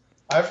that.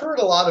 I've heard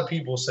a lot of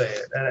people say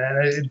it,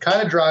 and it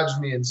kind of drives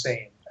me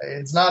insane.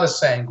 It's not a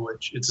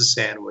sandwich; it's a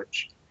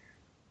sandwich.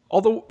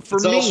 Although for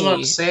me, it's also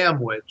not a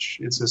sandwich;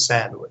 it's a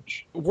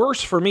sandwich.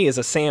 Worse for me is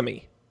a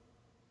Sammy.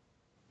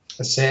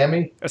 A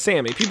Sammy? A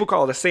Sammy. People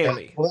call it a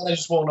Sammy. Yeah, well, then I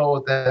just won't know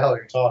what the hell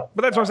you're talking about.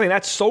 But that's what I'm saying.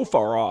 That's so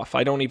far off.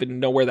 I don't even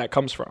know where that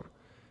comes from.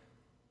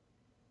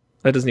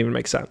 That doesn't even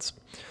make sense.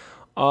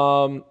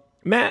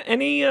 Matt,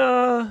 any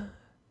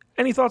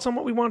thoughts on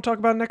what we want to talk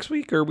about next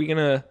week, or are we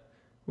gonna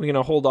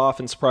hold off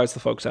and surprise the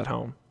folks at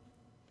home?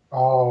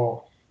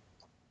 Oh,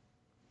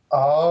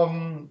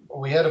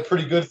 we had a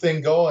pretty good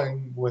thing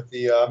going with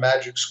the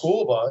Magic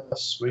School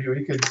Bus.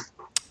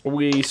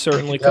 We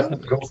certainly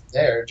could go from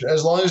there,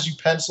 as long as you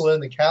pencil in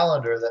the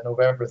calendar that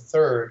November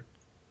 3rd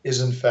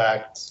is in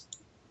fact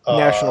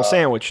National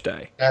Sandwich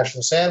Day.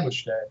 National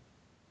Sandwich Day.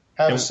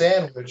 Have a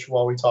sandwich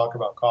while we talk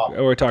about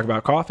coffee. We're talking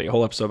about coffee. A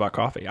whole episode about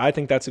coffee. I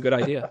think that's a good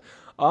idea.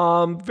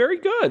 Very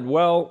good.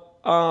 Well,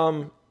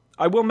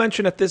 I will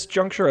mention at this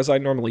juncture, as I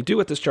normally do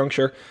at this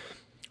juncture,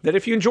 that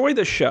if you enjoy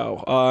this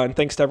show, and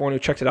thanks to everyone who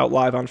checked it out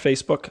live on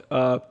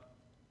Facebook,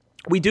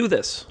 we do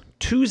this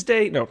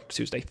Thursday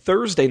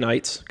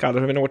nights. God, I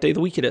don't even know what day of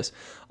the week it is.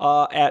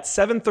 At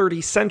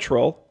 7:30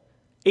 Central,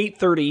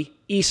 8:30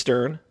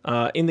 Eastern,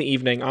 in the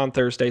evening on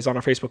Thursdays on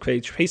our Facebook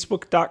page,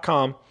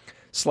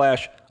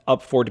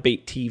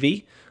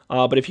 facebook.com/UpForDebateTV.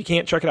 But if you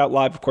can't check it out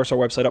live, of course, our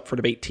website,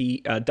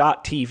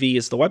 UpForDebate.tv,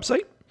 is the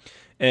website.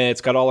 And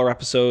it's got all our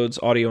episodes,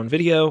 audio and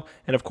video.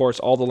 And, of course,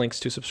 all the links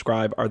to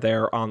subscribe are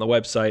there on the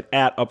website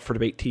at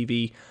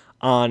UpForDebateTV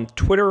on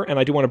Twitter. And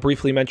I do want to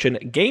briefly mention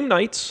Game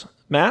Nights,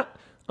 Matt,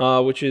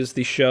 which is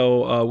the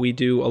show we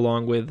do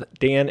along with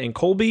Dan and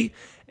Colby.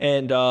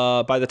 And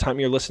by the time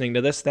you're listening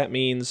to this, that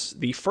means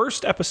the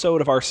first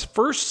episode of our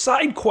first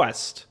side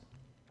quest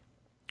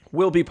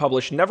will be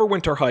published.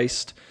 Neverwinter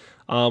Heist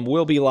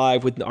will be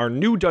live with our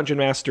new Dungeon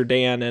Master,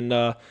 Dan.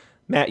 And,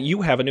 Matt,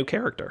 you have a new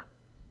character.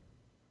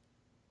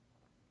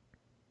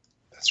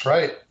 That's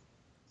right.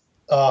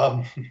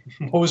 What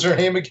was her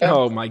name again?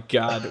 Oh, my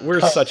God.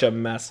 We're such a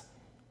mess.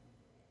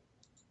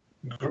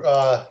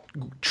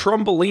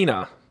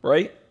 Trumbolina,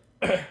 right?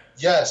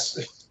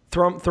 Yes.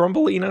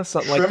 Thrombolina,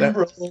 something like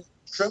that.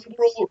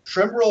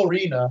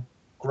 Trimbrolina,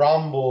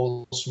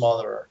 Grumble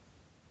Smotherer.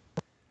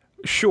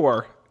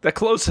 Sure. That's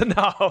close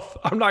enough.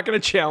 I'm not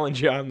going to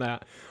challenge you on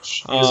that.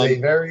 She is a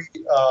very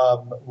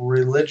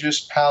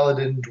religious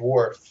paladin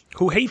dwarf.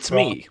 Who hates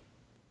me.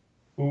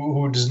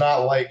 Who does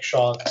not like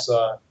Sean's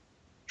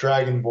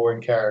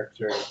Dragonborn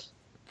character.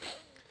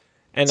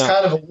 And it's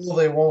kind of a will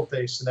they, won't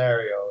they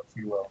scenario, if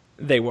you will.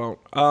 They won't.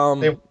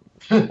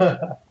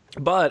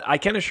 But I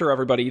can assure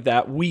everybody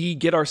that we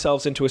get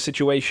ourselves into a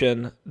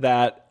situation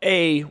that,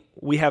 A,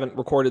 we haven't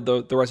recorded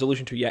the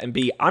resolution to yet, and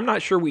B, I'm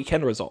not sure we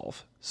can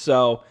resolve.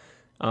 So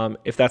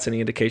if that's any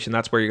indication,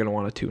 that's where you're going to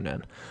want to tune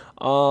in.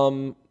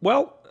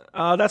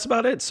 That's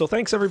about it. So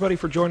thanks, everybody,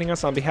 for joining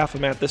us. On behalf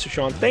of Matt, this is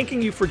Sean,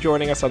 thanking you for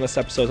joining us on this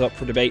episode Up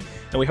for Debate,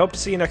 and we hope to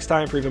see you next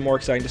time for even more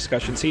exciting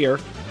discussions here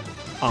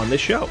on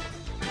this show.